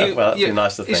was. Well, that'd be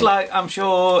nice to think. It's like, I'm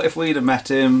sure if we'd have met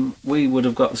him, we would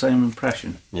have got the same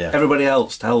impression. Yeah. Everybody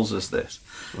else tells us this.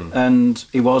 And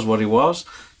he was what he was.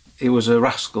 He was a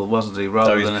rascal, wasn't he?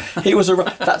 He was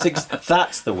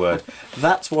that's the word.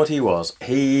 That's what he was.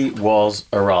 He was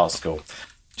a rascal.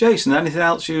 Jason, anything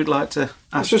else you'd like to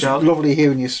ask? It's just Charlie? lovely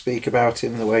hearing you speak about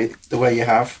him the way you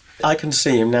have. I can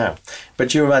see him now,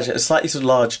 but you imagine a slightly sort of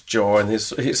large jaw, and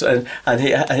his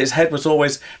head was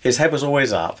always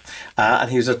up,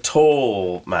 and he was a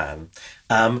tall man,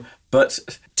 but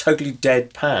totally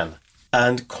deadpan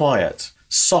and quiet,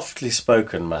 softly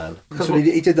spoken man. Because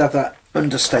he did have that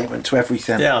understatement to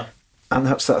everything. Yeah, and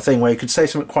that's that thing where he could say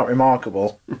something quite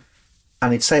remarkable,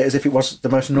 and he'd say it as if it was the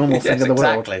most normal thing in the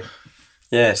exactly. world.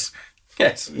 Yes.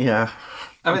 Yeah.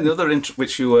 I mean, the other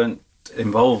which you weren't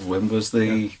involved with was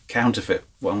the counterfeit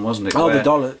one, wasn't it? The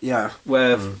dollar, yeah.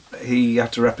 Where he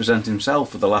had to represent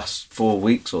himself for the last 4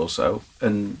 weeks or so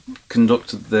and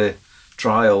conducted the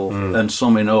trial and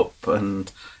summing up,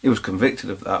 and he was convicted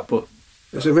of that. But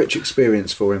it was a rich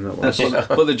experience for him, that was.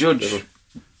 But the judge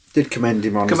did commend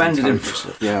him on commended him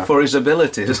for his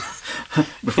abilities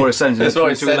before he sentenced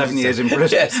him to 11 years in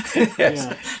prison. Yes.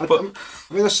 Yeah.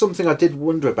 I mean, that's something I did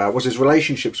wonder about, was his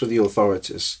relationships with the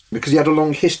authorities, because he had a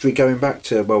long history going back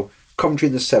to, Coventry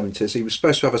in the 70s. He was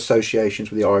supposed to have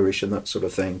associations with the Irish and that sort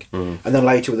of thing, and then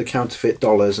later with the counterfeit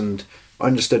dollars, and I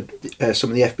understood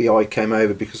some of the FBI came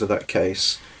over because of that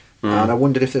case, and I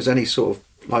wondered if there's any sort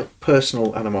of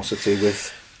personal animosity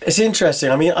with It's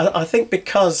interesting. I mean, I think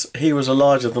because he was a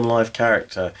larger-than-life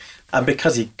character, and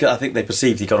because I think they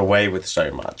perceived he got away with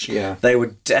so much. Yeah. They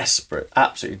were desperate,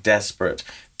 absolutely desperate,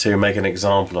 to make an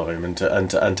example of him and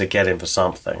to get him for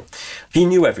something. He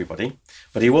knew everybody,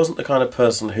 but he wasn't the kind of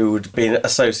person who would be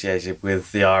associated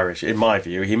with the Irish. In my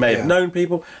view, he may have known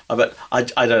people, but I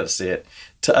don't see it.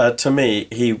 To me,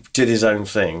 he did his own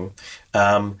thing.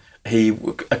 He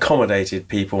accommodated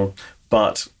people,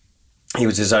 but he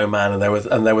was his own man, and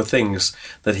there were things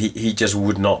that he just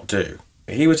would not do.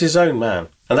 He was his own man,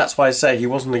 and that's why I say he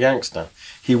wasn't a gangster.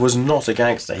 He was not a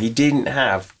gangster. He didn't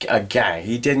have a gang.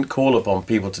 He didn't call upon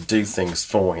people to do things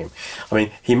for him. I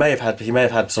mean, he may have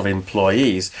had sort of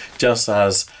employees, just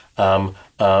as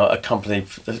a company,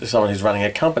 someone who's running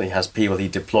a company has people he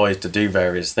deploys to do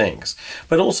various things.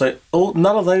 But also,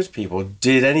 none of those people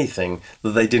did anything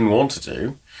that they didn't want to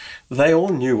do. They all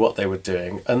knew what they were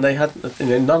doing, and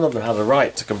none of them had a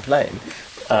right to complain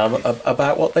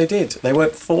about what they did. They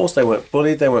weren't forced, they weren't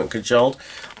bullied, they weren't cajoled,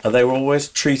 and they were always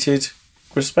treated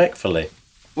respectfully.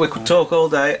 We could talk all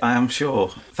day, I am sure.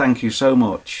 Thank you so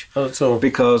much. Not at all.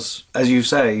 Because, as you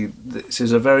say, this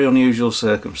is a very unusual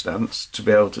circumstance to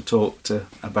be able to talk to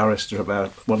a barrister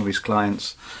about one of his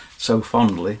clients so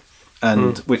fondly,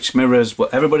 and which mirrors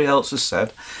what everybody else has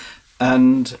said.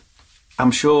 And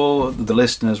I'm sure the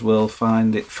listeners will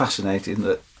find it fascinating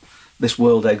that this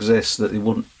world exists that they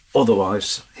wouldn't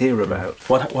otherwise hear about.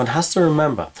 One has to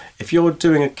remember, if you're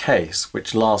doing a case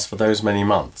which lasts for those many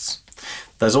months,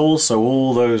 there's also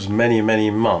all those many, many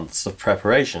months of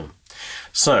preparation.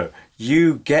 So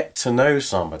you get to know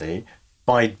somebody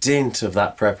by dint of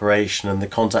that preparation and the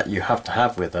contact you have to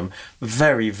have with them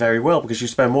very, very well, because you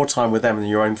spend more time with them than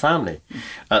your own family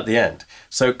at the end.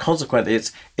 So consequently,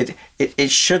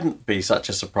 it shouldn't be such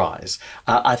a surprise.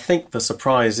 I think the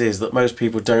surprise is that most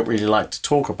people don't really like to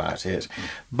talk about it,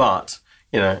 but,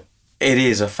 it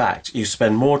is a fact. You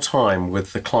spend more time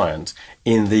with the client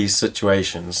in these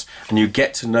situations, and you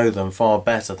get to know them far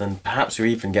better than perhaps you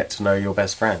even get to know your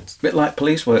best friends. A bit like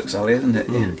police work, Sally, isn't it?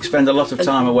 You spend a lot of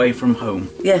time away from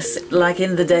home. Yes, like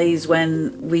in the days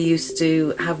when we used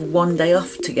to have one day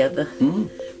off together.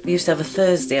 We used to have a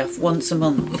Thursday off once a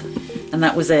month, and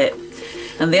that was it.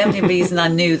 And the only reason I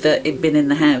knew that it'd been in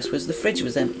the house was the fridge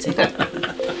was empty.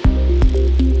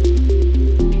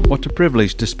 What a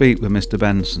privilege to speak with Mr.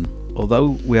 Benson.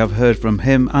 Although we have heard from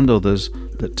him and others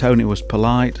that Tony was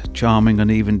polite, charming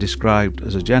and even described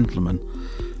as a gentleman,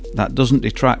 that doesn't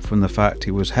detract from the fact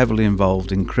he was heavily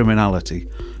involved in criminality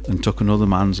and took another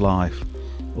man's life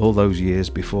all those years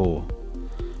before.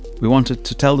 We wanted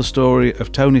to tell the story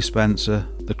of Tony Spencer,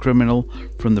 the criminal,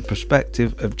 from the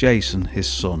perspective of Jason, his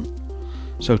son.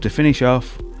 So to finish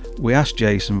off, we asked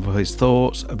Jason for his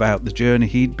thoughts about the journey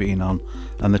he'd been on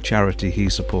and the charity he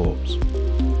supports.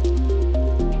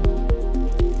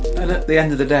 And at the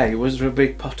end of the day, was there a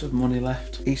big pot of money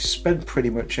left? He spent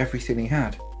pretty much everything he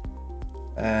had.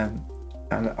 And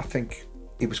I think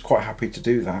he was quite happy to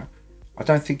do that. I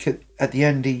don't think at the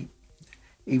end he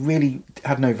really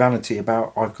had no vanity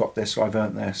about, I've got this, I've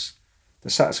earned this.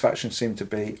 The satisfaction seemed to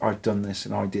be, I've done this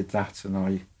and I did that,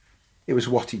 and it was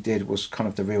what he did was kind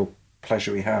of the real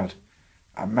pleasure he had.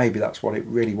 And maybe that's what it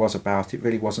really was about. It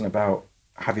really wasn't about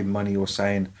having money or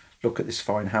saying, look at this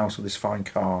fine house or this fine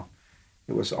car.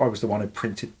 I was the one who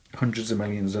printed hundreds of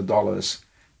millions of dollars,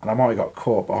 and I might have got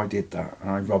caught, but I did that, and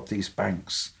I robbed these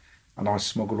banks, and I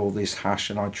smuggled all this hash,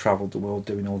 and I travelled the world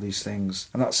doing all these things.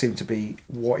 And that seemed to be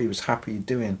what he was happy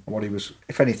doing, what he was,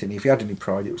 if anything, if he had any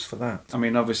pride, it was for that. I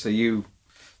mean, obviously you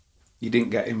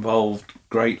didn't get involved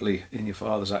greatly in your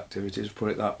father's activities,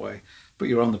 put it that way, but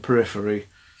you're on the periphery.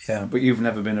 Yeah. But you've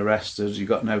never been arrested, you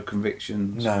got no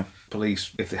convictions. No.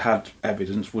 Police, if they had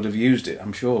evidence, would have used it,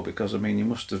 I'm sure, because, I mean, you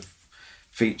must have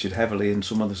featured heavily in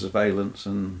some of the surveillance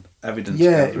and evidence.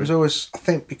 Yeah, gathering. it was always, I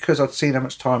think because I'd seen how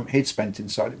much time he'd spent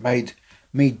inside, it made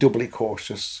me doubly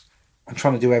cautious and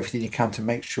trying to do everything you can to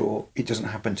make sure it doesn't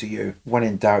happen to you. When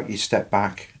in doubt, you step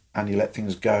back and you let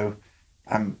things go.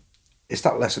 It's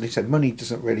that lesson. He said money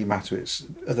doesn't really matter, it's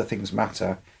other things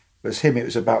matter. Whereas him, it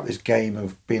was about this game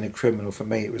of being a criminal. For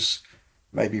me, it was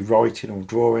maybe writing or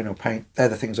drawing or paint. They're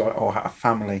the things or a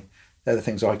family. They're the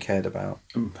things I cared about.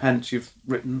 And hence you've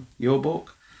written your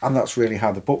book. And that's really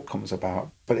how the book comes about.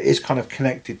 But it is kind of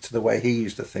connected to the way he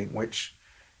used to think, which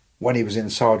when he was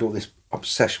inside all this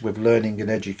obsession with learning and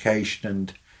education,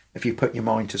 and if you put your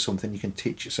mind to something, you can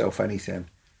teach yourself anything.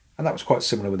 And that was quite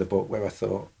similar with the book, where I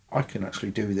thought, I can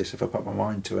actually do this if I put my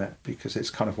mind to it, because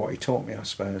it's kind of what he taught me, I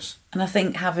suppose. And I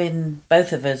think having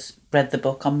both of us read the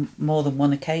book on more than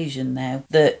one occasion now,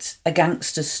 that a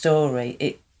gangster's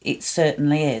story, it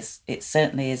certainly is. It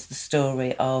certainly is the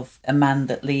story of a man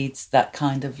that leads that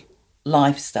kind of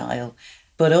lifestyle,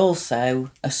 but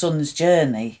also a son's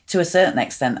journey. To a certain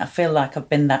extent, I feel like I've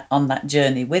been on that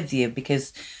journey with you,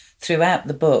 because throughout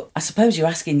the book, I suppose you're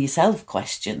asking yourself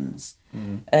questions.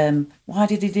 Why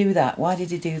did he do that? Why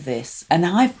did he do this? And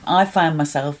I found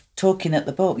myself talking at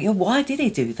the book, why did he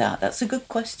do that? That's a good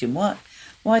question.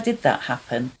 Why did that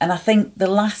happen? And I think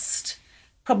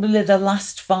probably the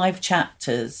last 5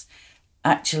 chapters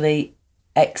actually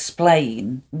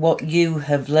explain what you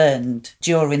have learned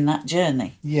during that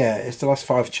journey. Yeah, it's the last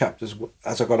 5 chapters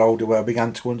as I got older where I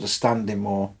began to understand him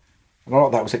more. And a lot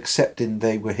of that was accepting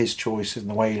they were his choices and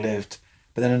the way he lived,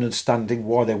 but then understanding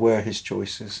why they were his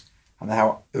choices and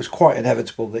how it was quite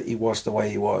inevitable that he was the way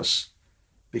he was,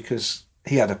 because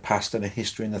he had a past and a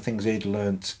history and the things he'd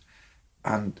learnt,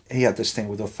 and he had this thing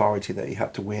with authority that he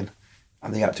had to win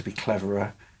and he had to be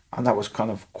cleverer, and that was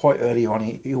kind of quite early on.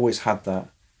 He always had that,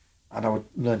 and I would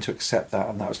learn to accept that,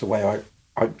 and that was the way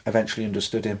I eventually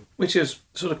understood him. Which is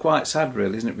sort of quite sad,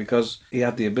 really, isn't it? Because he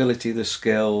had the ability, the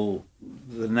skill,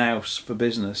 the nous for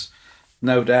business.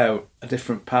 No doubt a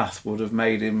different path would have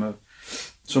made him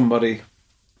somebody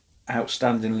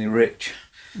outstandingly rich.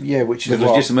 Yeah, which is with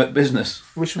legitimate business.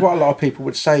 Which is what a lot of people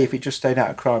would say. If he just stayed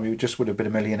out of crime, he just would have been a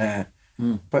millionaire.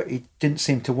 But he didn't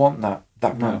seem to want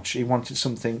that much. He wanted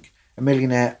something, a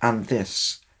millionaire and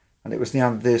this. And it was the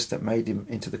and this that made him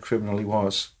into the criminal he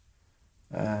was.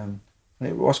 And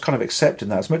it was kind of accepting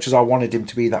that. As much as I wanted him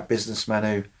to be that businessman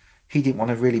who he didn't want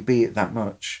to really be it that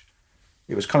much.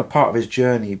 It was kind of part of his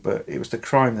journey, but it was the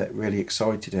crime that really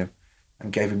excited him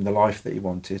and gave him the life that he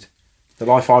wanted.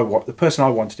 The person I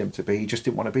wanted him to be, he just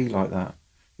didn't want to be like that.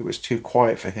 It was too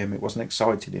quiet for him. It wasn't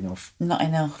exciting enough. Not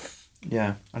enough.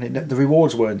 Yeah, and the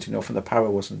rewards weren't enough and the power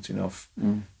wasn't enough.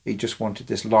 He just wanted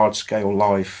this large-scale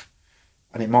life.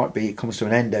 And it might be it comes to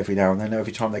an end every now and then,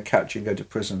 every time they catch you and go to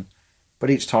prison.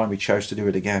 But each time he chose to do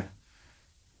it again.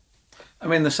 I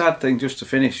mean, the sad thing, just to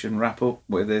finish and wrap up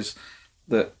with, is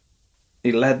that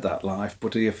he led that life,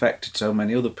 but he affected so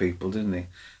many other people, didn't he?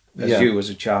 You as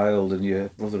a child and your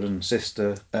brother and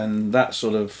sister. And that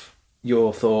sort of,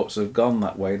 your thoughts have gone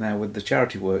that way now with the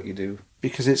charity work you do.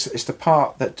 Because it's the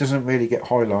part that doesn't really get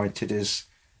highlighted is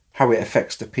how it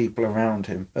affects the people around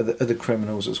him, other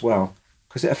criminals as well.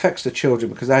 Because it affects the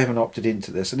children because they haven't opted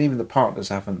into this, and even the partners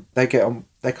haven't. They kind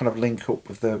of link up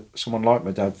with someone like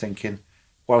my dad, thinking,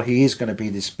 well, he is going to be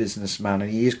this businessman,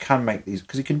 and he can make these,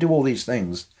 because he can do all these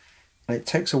things. And it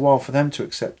takes a while for them to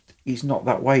accept he's not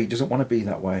that way. He doesn't want to be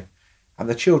that way. And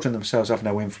the children themselves have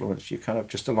no influence. You're kind of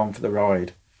just along for the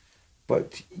ride.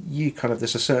 But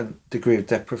there's a certain degree of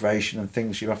deprivation and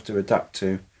things you have to adapt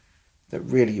to that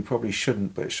really you probably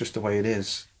shouldn't, but it's just the way it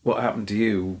is. What happened to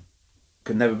you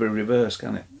can never be reversed,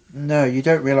 can it? No, you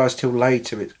don't realise till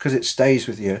later, because it stays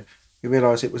with you. You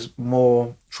realise it was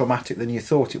more traumatic than you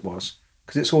thought it was,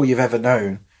 because it's all you've ever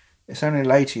known. It's only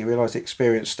later you realise the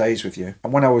experience stays with you.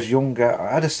 And when I was younger,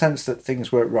 I had a sense that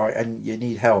things weren't right and you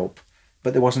need help,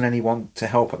 but there wasn't anyone to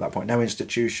help at that point, no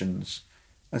institutions.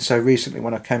 And so recently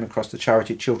when I came across the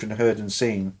charity Children Heard and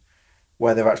Seen,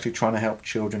 where they're actually trying to help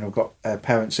children who've got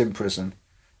parents in prison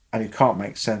and who can't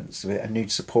make sense of it and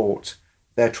need support,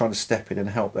 they're trying to step in and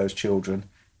help those children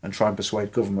and try and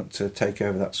persuade government to take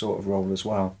over that sort of role as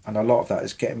well. And a lot of that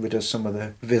is getting rid of some of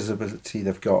the visibility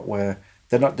they've got, where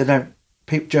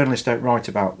journalists don't write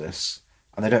about this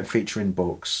and they don't feature in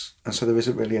books. And so there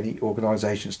isn't really any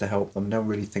organisations to help them. No one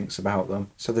really thinks about them.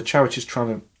 So the charity's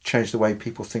trying to change the way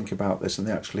people think about this, and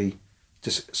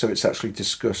so it's actually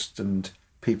discussed and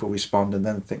people respond and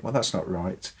then think, well, that's not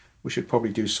right. We should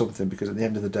probably do something, because at the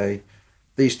end of the day,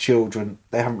 these children,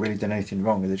 they haven't really done anything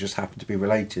wrong. They just happen to be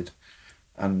related.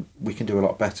 And we can do a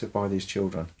lot better by these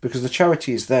children. Because the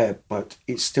charity is there, but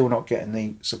it's still not getting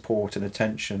the support and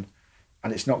attention.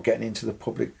 And it's not getting into the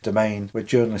public domain where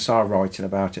journalists are writing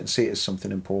about it and see it as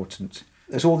something important.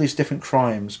 There's all these different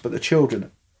crimes, but the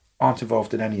children aren't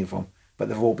involved in any of them. But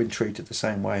they've all been treated the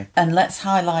same way. And let's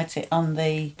highlight it on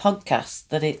the podcast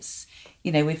that it's,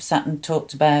 we've sat and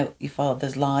talked about your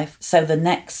father's life. So the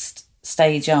next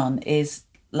stage on is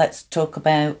let's talk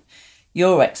about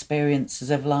your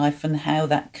experiences of life and how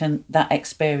that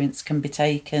experience can be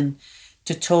taken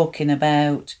to talking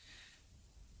about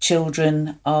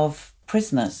children of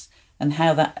prisoners and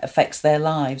how that affects their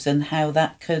lives and how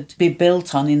that could be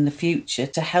built on in the future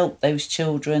to help those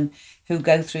children who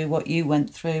go through what you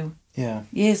went through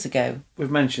years ago. We've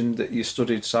mentioned that you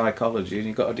studied psychology and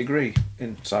you got a degree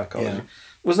in psychology. Yeah.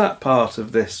 Was that part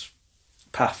of this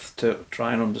path to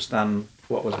try and understand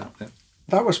what was happening?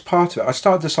 That was part of it. I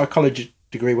started the psychology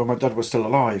degree when my dad was still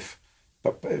alive,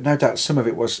 but no doubt some of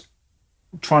it was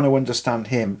trying to understand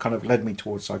him kind of led me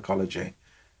towards psychology.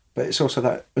 But it's also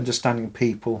that understanding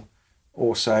people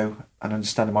also, and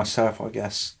understanding myself, I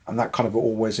guess. And that kind of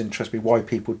always interests me, why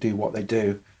people do what they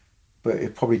do. But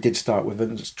it probably did start with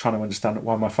trying to understand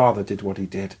why my father did what he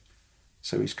did.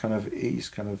 So he's kind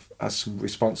of has some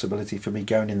responsibility for me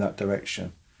going in that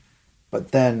direction.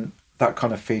 But then that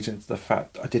kind of feeds into the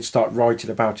fact I did start writing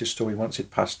about his story once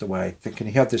it passed away, thinking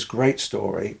he had this great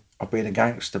story of being a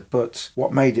gangster, but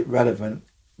what made it relevant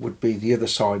would be the other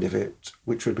side of it,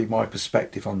 which would be my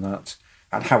perspective on that,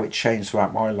 and how it changed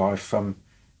throughout my life from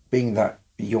being that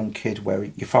young kid where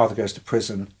your father goes to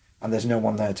prison and there's no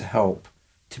one there to help,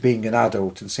 to being an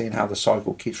adult and seeing how the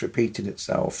cycle keeps repeating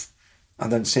itself,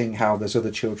 and then seeing how there's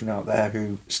other children out there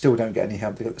who still don't get any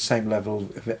help. They get the same level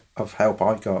of help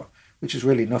I got, which is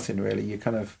really nothing really.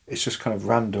 It's just kind of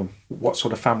random. What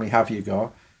sort of family have you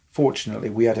got? Fortunately,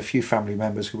 we had a few family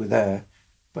members who were there,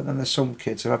 but then there's some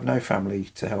kids who have no family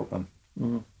to help them.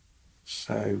 Mm.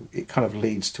 So it kind of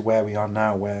leads to where we are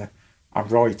now, where I'm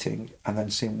writing and then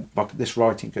seeing like this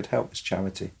writing could help this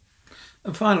charity.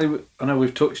 And finally, I know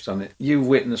we've touched on it, you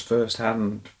witnessed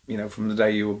firsthand, from the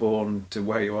day you were born to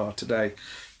where you are today.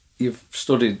 You've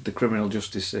studied the criminal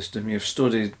justice system, you've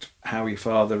studied how your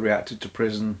father reacted to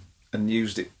prison and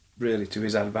used it really to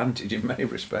his advantage in many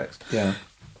respects. Yeah.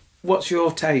 What's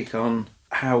your take on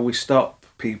how we stop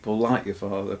people like your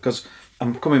father? Because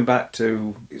I'm coming back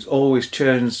to, it always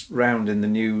churns round in the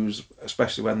news,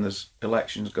 especially when there's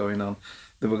elections going on,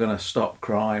 that we're going to stop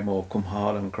crime or come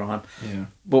hard on crime. Yeah.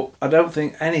 But I don't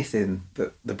think anything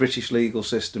that the British legal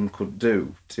system could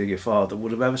do to your father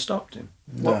would have ever stopped him.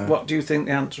 No. What do you think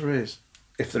the answer is,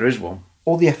 if there is one?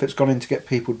 All the effort's gone in to get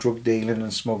people drug dealing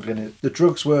and smuggling. If the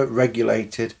drugs were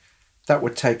regulated, that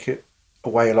would take it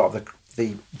away a lot of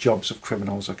the jobs of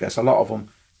criminals, I guess. A lot of them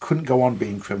couldn't go on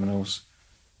being criminals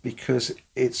because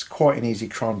it's quite an easy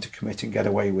crime to commit and get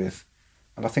away with.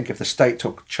 And I think if the state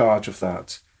took charge of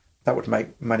that, that would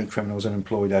make many criminals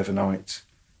unemployed overnight,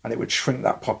 and it would shrink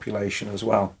that population as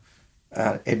well.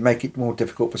 It'd make it more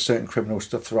difficult for certain criminals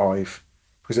to thrive,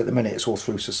 because at the minute it's all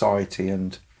through society,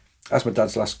 and as my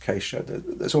dad's last case showed,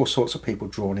 there's all sorts of people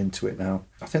drawn into it now.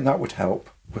 I think that would help.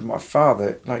 With my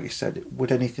father, like you said,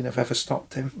 would anything have ever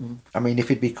stopped him? Mm. I mean, if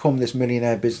he'd become this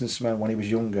millionaire businessman when he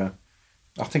was younger,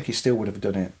 I think he still would have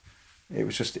done it. It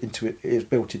was just it was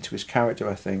built into his character,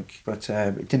 I think. But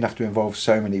it didn't have to involve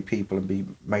so many people and be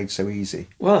made so easy.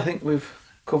 Well, I think we've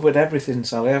covered everything,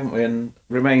 Sally, haven't we? And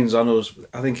remains on us.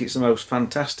 I think it's the most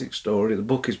fantastic story. The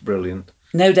book is brilliant.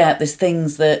 No doubt there's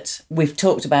things that we've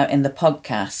talked about in the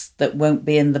podcast that won't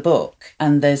be in the book.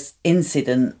 And there's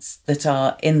incidents that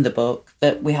are in the book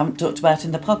that we haven't talked about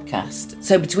in the podcast.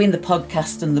 So between the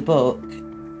podcast and the book,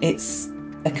 it's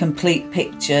a complete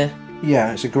picture.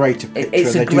 Yeah, it's a greater picture.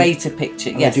 It's a greater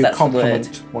picture, yes, that's the word. They do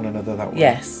complement one another that way.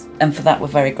 Yes, and for that we're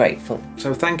very grateful.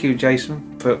 So thank you,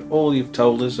 Jason, for all you've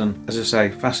told us, and as I say,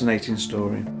 fascinating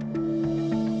story.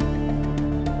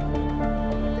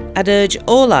 I'd urge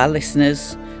all our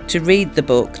listeners to read the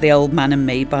book The Old Man and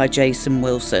Me by Jason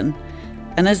Wilson,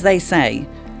 and as they say,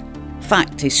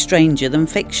 fact is stranger than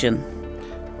fiction.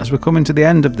 As we're coming to the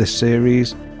end of this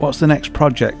series, what's the next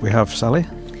project we have, Sally?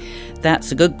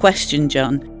 That's a good question,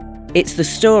 John. It's the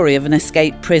story of an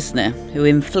escaped prisoner who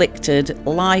inflicted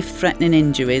life-threatening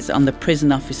injuries on the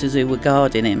prison officers who were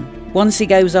guarding him. Once he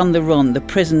goes on the run, the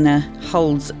prisoner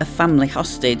holds a family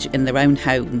hostage in their own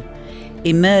home.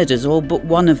 He murders all but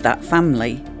one of that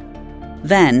family.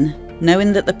 Then,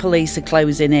 knowing that the police are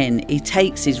closing in, he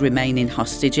takes his remaining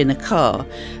hostage in a car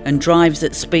and drives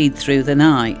at speed through the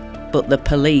night, but the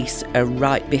police are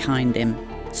right behind him.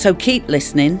 So keep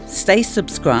listening, stay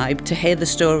subscribed to hear the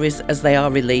stories as they are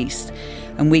released,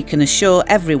 and we can assure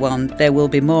everyone there will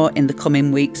be more in the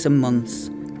coming weeks and months.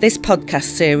 This podcast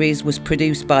series was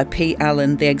produced by Pete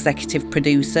Allen, the executive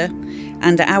producer,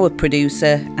 and our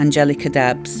producer, Angelica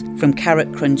Dabbs, from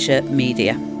Carrot Cruncher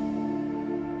Media.